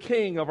is the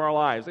king of our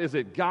lives. Is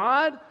it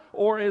God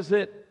or is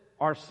it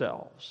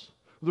ourselves?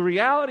 The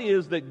reality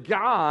is that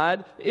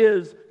God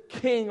is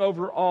king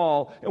over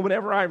all. And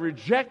whenever I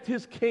reject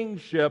his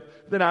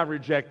kingship, then I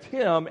reject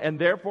him, and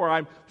therefore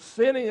I'm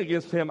sinning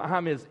against him.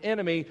 I'm his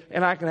enemy,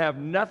 and I can have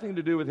nothing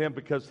to do with him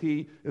because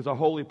he is a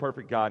holy,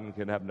 perfect God and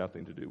can have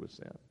nothing to do with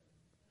sin.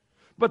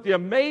 But the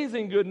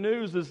amazing good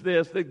news is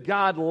this, that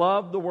God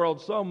loved the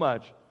world so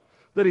much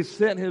that he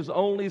sent his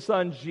only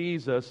son,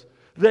 Jesus,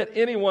 that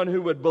anyone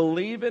who would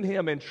believe in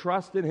him and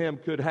trust in him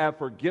could have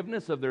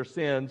forgiveness of their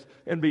sins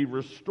and be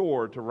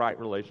restored to right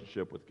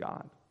relationship with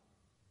God.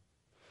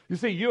 You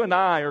see, you and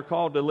I are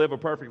called to live a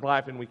perfect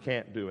life, and we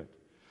can't do it.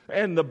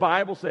 And the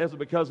Bible says that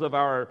because of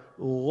our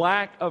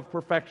lack of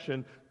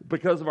perfection,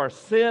 because of our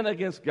sin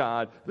against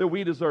God, that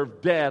we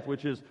deserve death,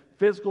 which is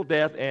physical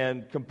death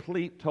and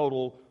complete,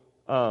 total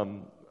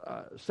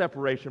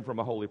separation from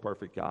a holy,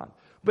 perfect God.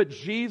 But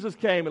Jesus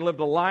came and lived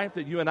a life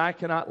that you and I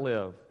cannot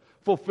live,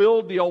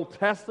 fulfilled the Old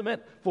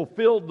Testament,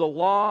 fulfilled the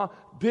law,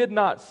 did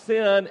not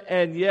sin,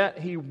 and yet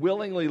he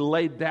willingly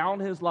laid down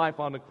his life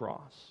on the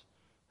cross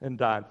and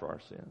died for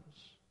our sins.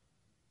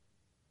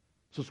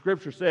 So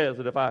Scripture says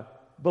that if I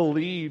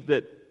believe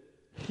that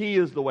he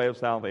is the way of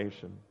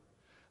salvation,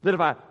 that if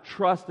I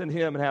trust in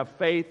him and have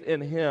faith in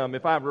him,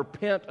 if I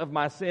repent of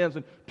my sins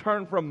and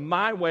turn from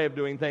my way of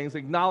doing things,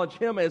 acknowledge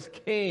him as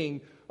king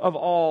of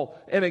all,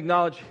 and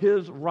acknowledge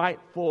his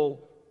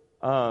rightful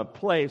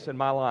place in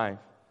my life,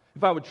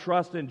 if I would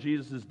trust in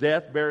Jesus'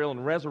 death, burial,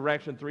 and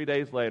resurrection 3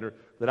 days later,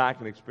 that I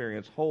can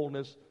experience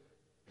wholeness,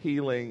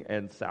 healing,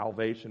 and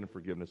salvation and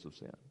forgiveness of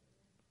sin.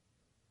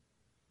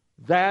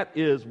 That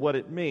is what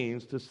it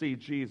means to see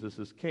Jesus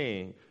as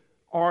king.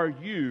 Are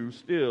you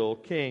still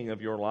king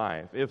of your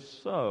life? If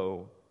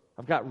so,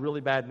 I've got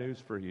really bad news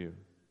for you.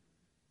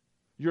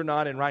 you're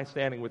not in right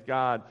standing with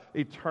God.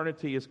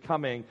 Eternity is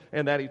coming,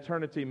 and that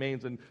eternity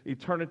means an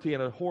eternity in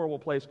a horrible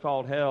place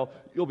called hell.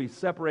 You'll be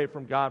separated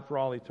from God for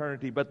all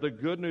eternity. But the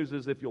good news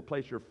is if you'll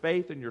place your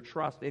faith and your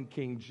trust in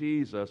King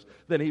Jesus,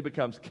 then He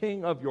becomes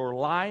King of your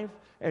life,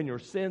 and your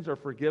sins are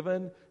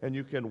forgiven, and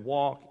you can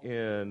walk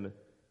in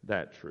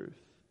that truth.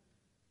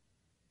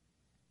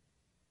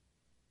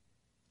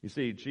 You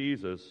see,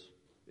 Jesus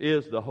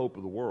is the hope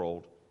of the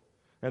world.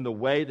 And the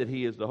way that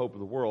He is the hope of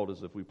the world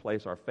is if we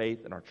place our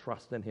faith and our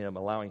trust in Him,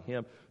 allowing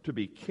Him to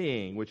be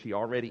King, which He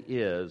already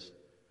is,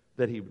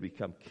 that He would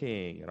become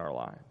King in our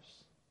lives.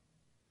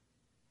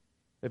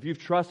 If you've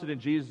trusted in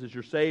Jesus as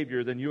your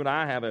Savior, then you and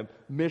I have a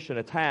mission,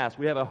 a task.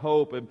 We have a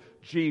hope of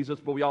Jesus,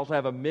 but we also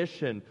have a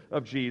mission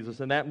of Jesus.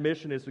 And that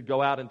mission is to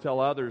go out and tell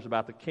others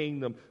about the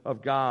kingdom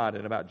of God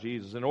and about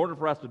Jesus. In order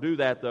for us to do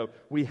that, though,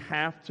 we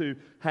have to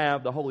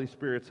have the Holy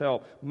Spirit's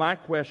help. My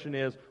question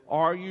is,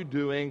 are you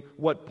doing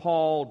what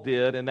Paul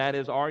did? And that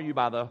is, are you,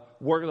 by the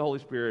work of the Holy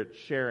Spirit,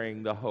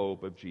 sharing the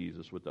hope of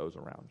Jesus with those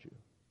around you?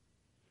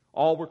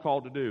 All we're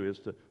called to do is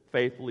to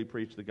faithfully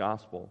preach the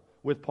gospel.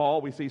 With Paul,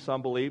 we see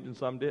some believed and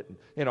some didn't.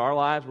 In our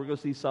lives, we're going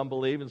to see some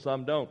believe and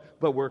some don't.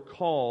 But we're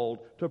called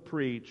to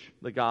preach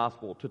the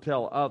gospel, to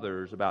tell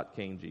others about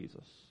King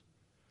Jesus.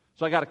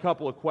 So I got a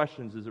couple of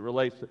questions as it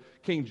relates to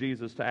King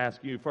Jesus to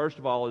ask you. First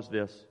of all is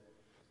this: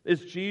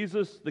 is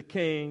Jesus the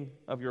King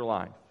of your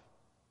life?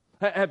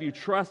 Have you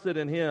trusted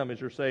in Him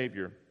as your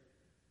Savior?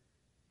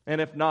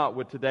 And if not,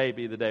 would today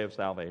be the day of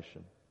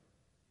salvation?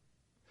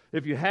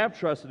 If you have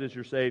trusted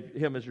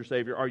Him as your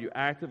Savior, are you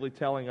actively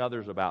telling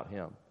others about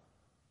Him?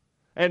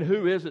 And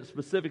who is it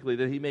specifically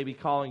that He may be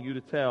calling you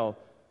to tell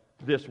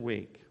this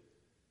week?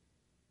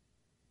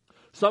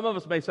 Some of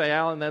us may say,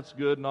 Alan, that's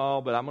good and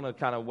all, but I'm going to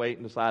kind of wait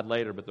and decide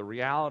later. But the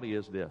reality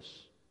is this: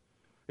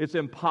 it's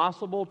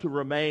impossible to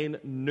remain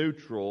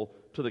neutral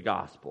to the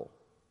gospel.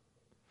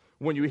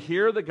 When you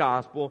hear the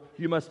gospel,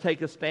 you must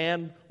take a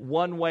stand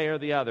one way or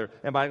the other.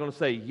 Am I going to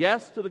say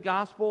yes to the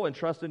gospel and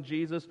trust in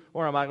Jesus,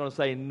 or am I going to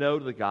say no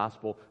to the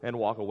gospel and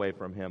walk away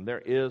from Him?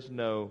 There is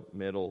no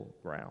middle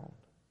ground.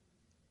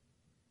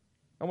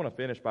 I want to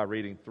finish by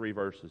reading 3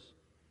 verses.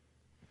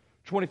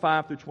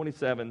 25 through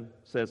 27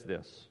 says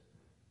this.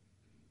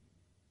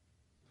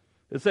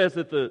 It says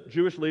that the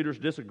Jewish leaders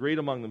disagreed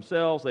among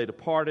themselves. They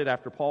departed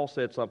after Paul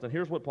said something.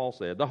 Here's what Paul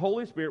said: the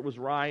Holy Spirit was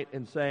right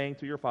in saying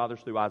to your fathers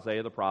through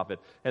Isaiah the prophet.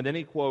 And then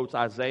he quotes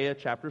Isaiah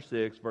chapter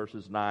 6,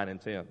 verses 9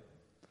 and 10.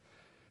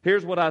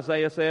 Here's what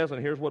Isaiah says,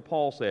 and here's what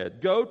Paul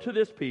said. Go to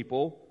this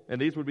people, and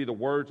these would be the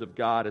words of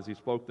God as He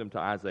spoke them to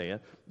Isaiah.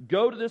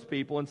 Go to this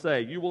people and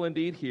say, you will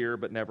indeed hear,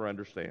 but never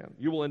understand.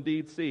 You will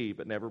indeed see,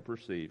 but never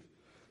perceive.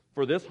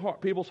 For this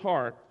people's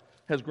heart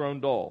has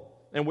grown dull,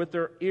 and with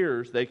their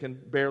ears they can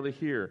barely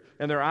hear,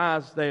 and their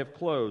eyes they have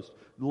closed,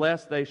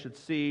 lest they should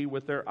see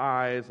with their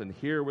eyes, and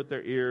hear with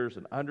their ears,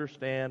 and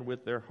understand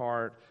with their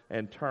heart,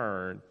 and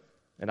turn,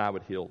 and I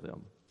would heal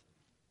them.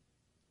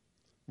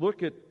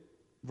 Look at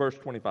verse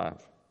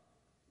 25.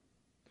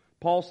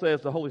 Paul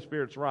says the Holy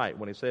Spirit's right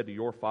when he said to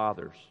your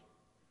fathers.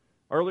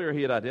 Earlier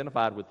he had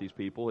identified with these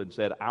people and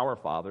said our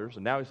fathers,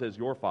 and now he says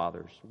your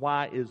fathers.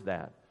 Why is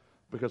that?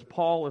 Because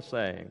Paul is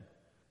saying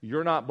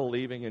you're not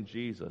believing in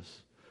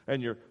Jesus,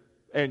 and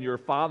your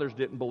fathers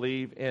didn't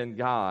believe in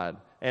God,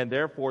 and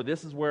therefore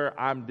this is where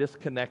I'm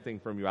disconnecting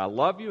from you. I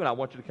love you and I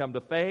want you to come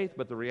to faith,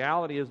 but the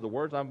reality is the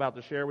words I'm about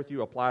to share with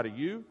you apply to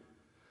you,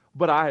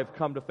 but I have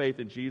come to faith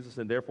in Jesus,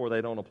 and therefore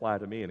they don't apply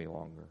to me any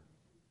longer.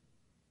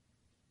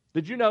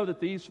 Did you know that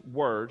these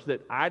words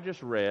that I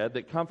just read,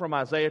 that come from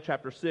Isaiah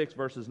chapter 6,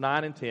 verses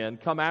 9 and 10,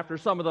 come after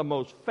some of the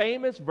most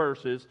famous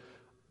verses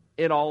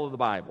in all of the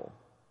Bible?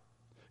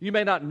 You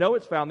may not know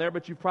it's found there,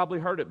 but you've probably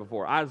heard it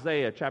before.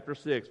 Isaiah chapter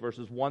 6,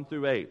 verses 1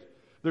 through 8.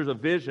 There's a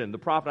vision the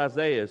prophet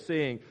Isaiah is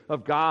seeing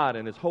of God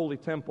and His holy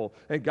temple,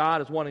 and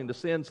God is wanting to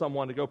send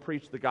someone to go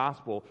preach the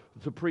gospel,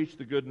 to preach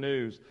the good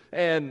news.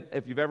 And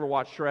if you've ever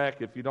watched Shrek,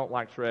 if you don't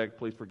like Shrek,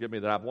 please forgive me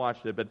that I've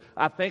watched it, but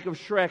I think of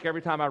Shrek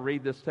every time I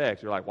read this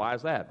text. You're like, why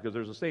is that? Because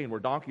there's a scene where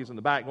Donkey's in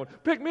the back going,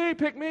 pick me,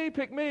 pick me,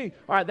 pick me.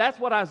 All right, that's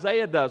what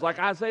Isaiah does. Like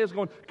Isaiah's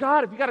going,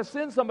 God, if you got to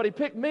send somebody,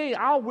 pick me.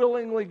 I'll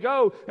willingly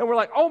go. And we're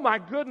like, oh my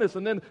goodness.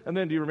 And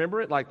then do you remember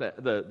it? Like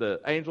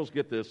the angels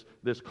get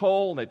this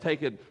coal, and they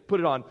take it, put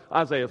it on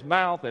Isaiah's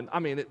mouth, and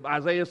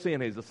Isaiah's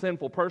seeing he's a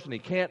sinful person. He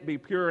can't be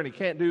pure, and he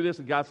can't do this,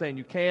 and God's saying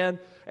you can.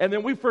 And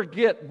then we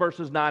forget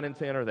verses 9 and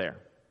 10 are there.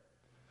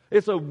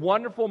 It's a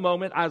wonderful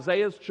moment.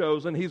 Isaiah's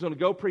chosen. He's going to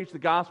go preach the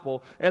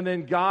gospel, and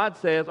then God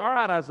says, all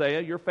right,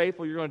 Isaiah, you're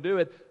faithful. You're going to do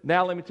it.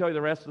 Now let me tell you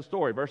the rest of the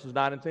story, verses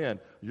 9 and 10.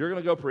 You're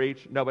going to go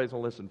preach. Nobody's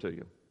going to listen to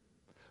you.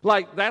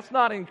 Like, that's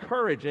not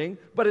encouraging,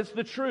 but it's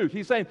the truth.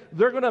 He's saying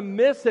they're going to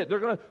miss it. They're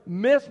going to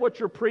miss what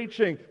you're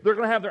preaching. They're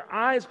going to have their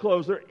eyes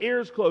closed, their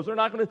ears closed. They're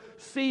not going to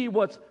see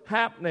what's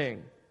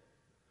happening.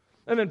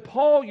 And then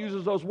Paul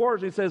uses those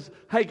words. He says,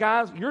 hey,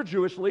 guys, you're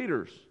Jewish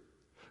leaders.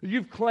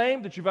 You've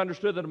claimed that you've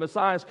understood that a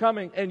Messiah is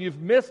coming, and you've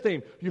missed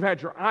Him. You've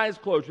had your eyes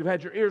closed. You've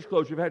had your ears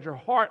closed. You've had your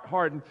heart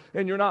hardened,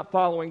 and you're not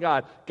following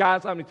God.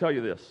 Guys, I'm going to tell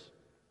you this.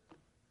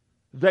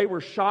 They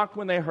were shocked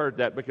when they heard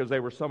that because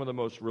they were some of the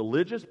most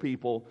religious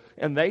people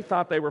and they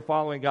thought they were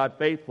following God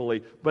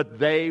faithfully, but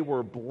they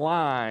were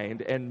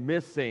blind and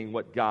missing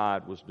what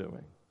God was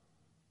doing.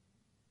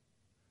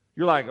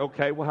 You're like,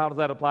 okay, well, how does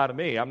that apply to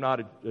me? I'm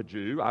not a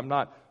Jew. I'm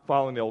not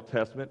following the Old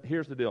Testament.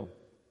 Here's the deal.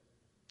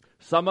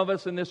 Some of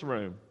us in this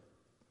room,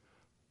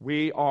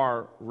 we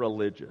are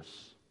religious.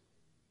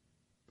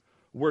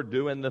 We're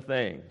doing the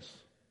things.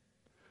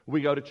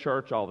 We go to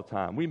church all the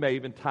time. We may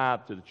even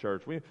tithe to the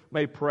church. We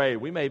may pray.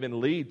 We may even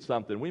lead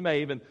something. We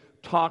may even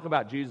talk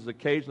about Jesus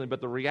occasionally.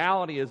 But the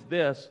reality is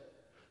this.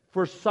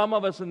 For some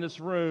of us in this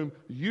room,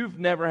 you've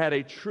never had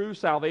a true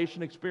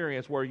salvation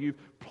experience where you've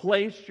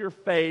placed your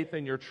faith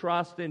and your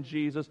trust in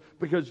Jesus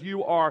because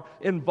you are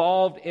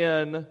involved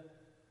in,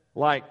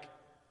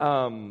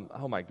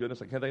 oh my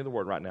goodness, I can't think of the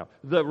word right now.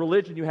 The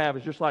religion you have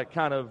is just like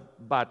kind of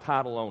by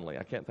title only.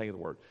 I can't think of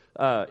the word.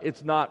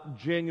 It's not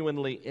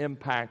genuinely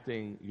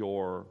impacting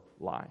your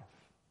life.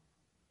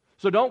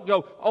 So don't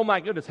go, oh my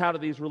goodness, how do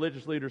these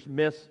religious leaders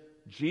miss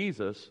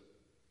Jesus?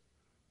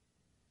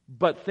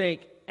 But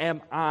think,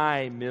 am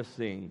I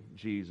missing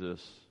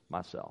Jesus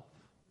myself?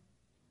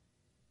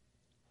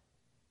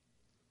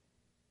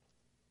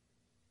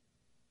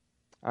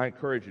 I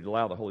encourage you to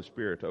allow the Holy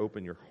Spirit to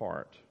open your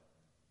heart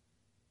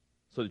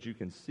so that you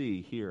can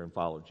see, hear, and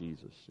follow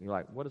Jesus. And you're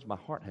like, what does my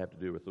heart have to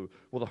do with it?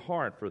 Well, the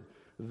heart for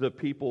the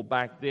people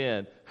back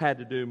then had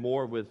to do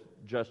more with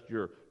just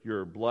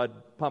your blood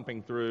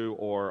pumping through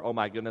or, oh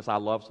my goodness, I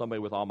love somebody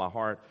with all my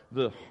heart.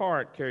 The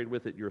heart carried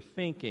with it your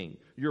thinking,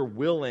 your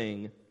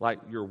willing, like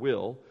your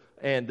will,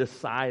 and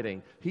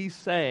deciding. He's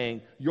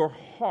saying your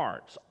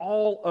hearts,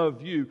 all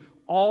of you,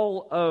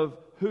 all of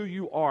who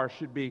you are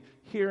should be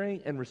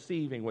hearing and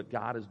receiving what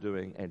God is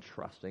doing and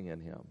trusting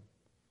in Him.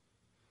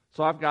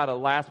 So I've got a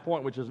last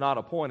point, which is not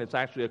a point. It's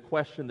actually a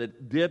question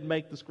that did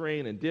make the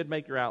screen and did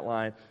make your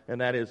outline,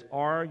 and that is,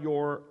 are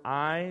your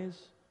eyes,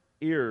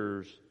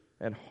 ears,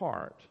 and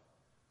heart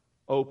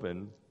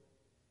open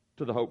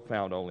to the hope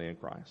found only in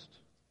Christ?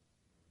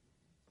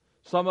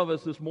 Some of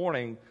us this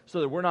morning,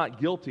 so that we're not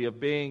guilty of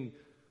being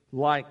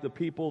like the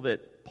people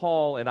that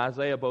Paul and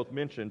Isaiah both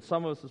mentioned,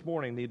 some of us this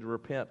morning need to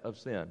repent of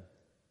sin.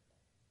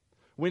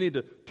 We need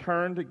to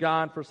turn to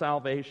God for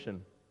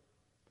salvation.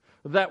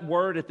 That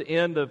word at the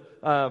end of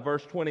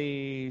verse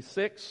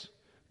 26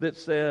 that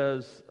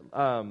says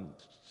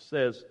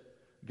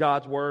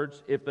God's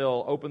words, if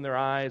they'll open their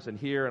eyes and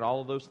hear and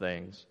all of those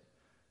things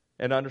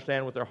and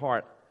understand with their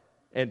heart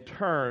and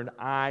turn,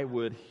 I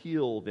would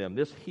heal them.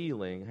 This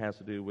healing has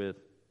to do with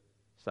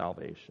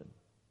salvation.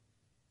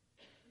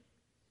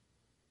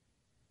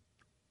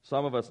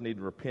 Some of us need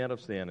to repent of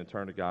sin and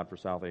turn to God for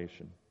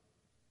salvation.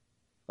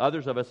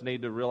 Others of us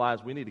need to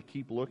realize we need to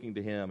keep looking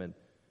to Him and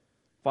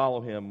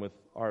follow Him with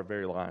our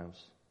very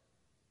lives.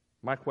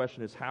 My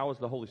question is, how is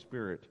the Holy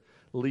Spirit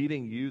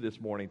leading you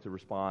this morning to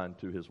respond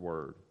to His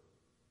Word?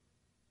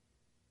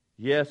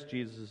 Yes,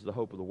 Jesus is the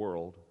hope of the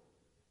world,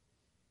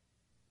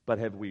 but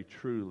have we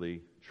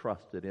truly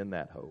trusted in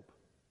that hope?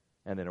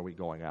 And then are we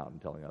going out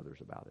and telling others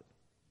about it?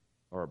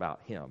 Or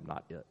about Him,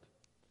 not it?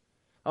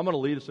 I'm going to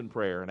lead us in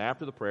prayer, and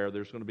after the prayer,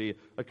 there's going to be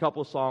a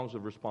couple of songs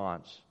of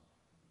response.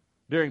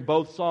 During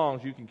both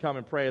songs, you can come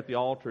and pray at the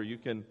altar. You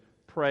can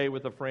pray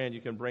with a friend.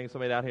 You can bring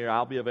somebody down here.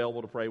 I'll be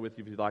available to pray with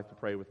you if you'd like to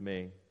pray with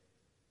me.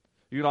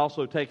 You can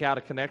also take out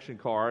a connection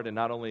card and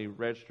not only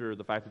register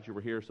the fact that you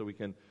were here so we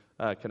can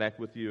connect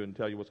with you and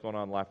tell you what's going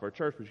on in the life of our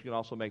church, but you can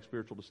also make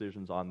spiritual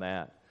decisions on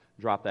that.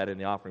 Drop that in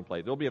the offering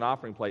plate. There'll be an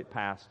offering plate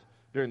passed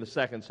during the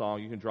second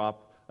song. You can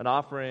drop an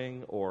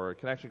offering or a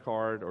connection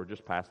card or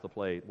just pass the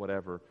plate,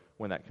 whatever,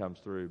 when that comes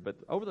through. But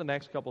over the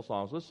next couple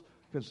songs, let's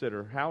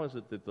consider how is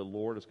it that the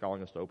Lord is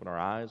calling us to open our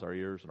eyes, our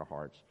ears, and our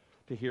hearts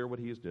to hear what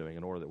He is doing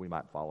in order that we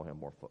might follow Him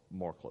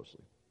more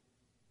closely.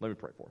 Let me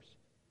pray for us.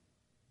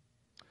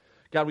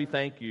 God, we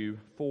thank You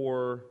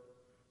for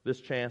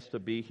this chance to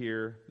be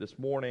here this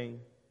morning,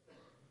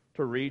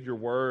 to read Your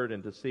Word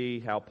and to see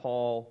how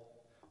Paul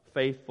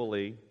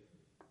faithfully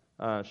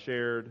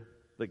shared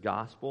the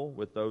gospel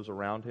with those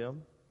around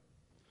him,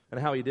 and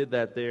how he did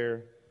that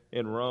there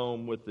in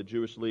Rome with the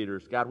Jewish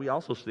leaders. God, we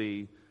also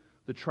see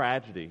the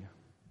tragedy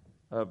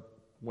of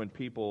when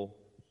people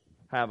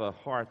have a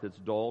heart that's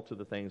dull to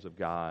the things of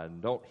God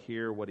and don't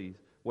hear what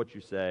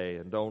You say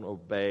and don't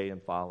obey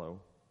and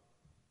follow.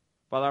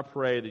 Father, I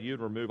pray that You'd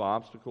remove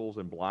obstacles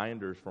and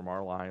blinders from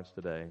our lives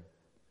today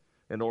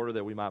in order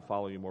that we might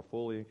follow You more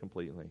fully and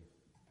completely.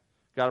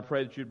 God, I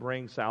pray that You'd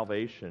bring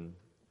salvation,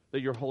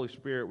 that Your Holy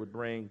Spirit would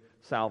bring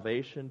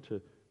salvation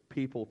to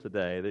people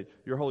today, that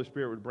Your Holy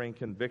Spirit would bring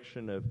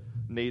conviction of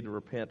need to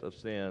repent of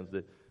sins,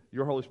 that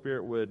Your Holy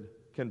Spirit would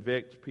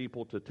convict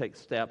people to take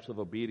steps of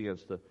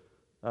obedience,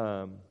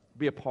 to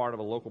be a part of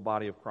a local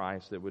body of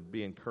Christ that would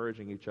be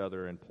encouraging each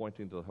other and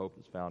pointing to the hope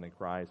that's found in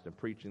Christ and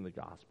preaching the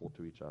gospel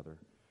to each other.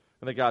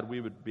 And that, God,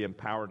 we would be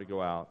empowered to go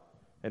out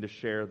and to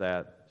share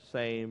that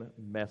same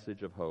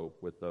message of hope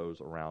with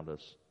those around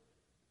us.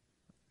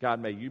 God,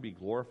 may You be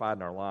glorified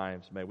in our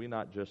lives. May we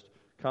not just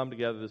come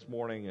together this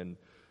morning and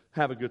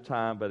have a good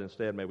time, but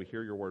instead may we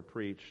hear your word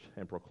preached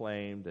and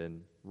proclaimed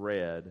and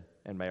read,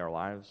 and may our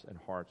lives and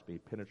hearts be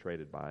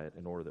penetrated by it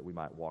in order that we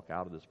might walk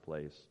out of this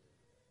place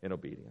in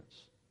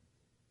obedience.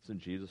 It's in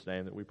Jesus'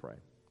 name that we pray.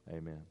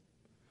 Amen.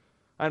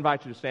 I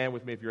invite you to stand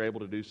with me if you're able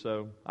to do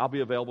so. I'll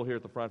be available here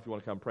at the front if you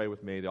want to come pray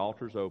with me. The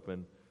altar's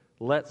open.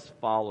 Let's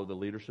follow the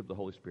leadership of the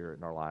Holy Spirit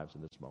in our lives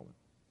in this moment.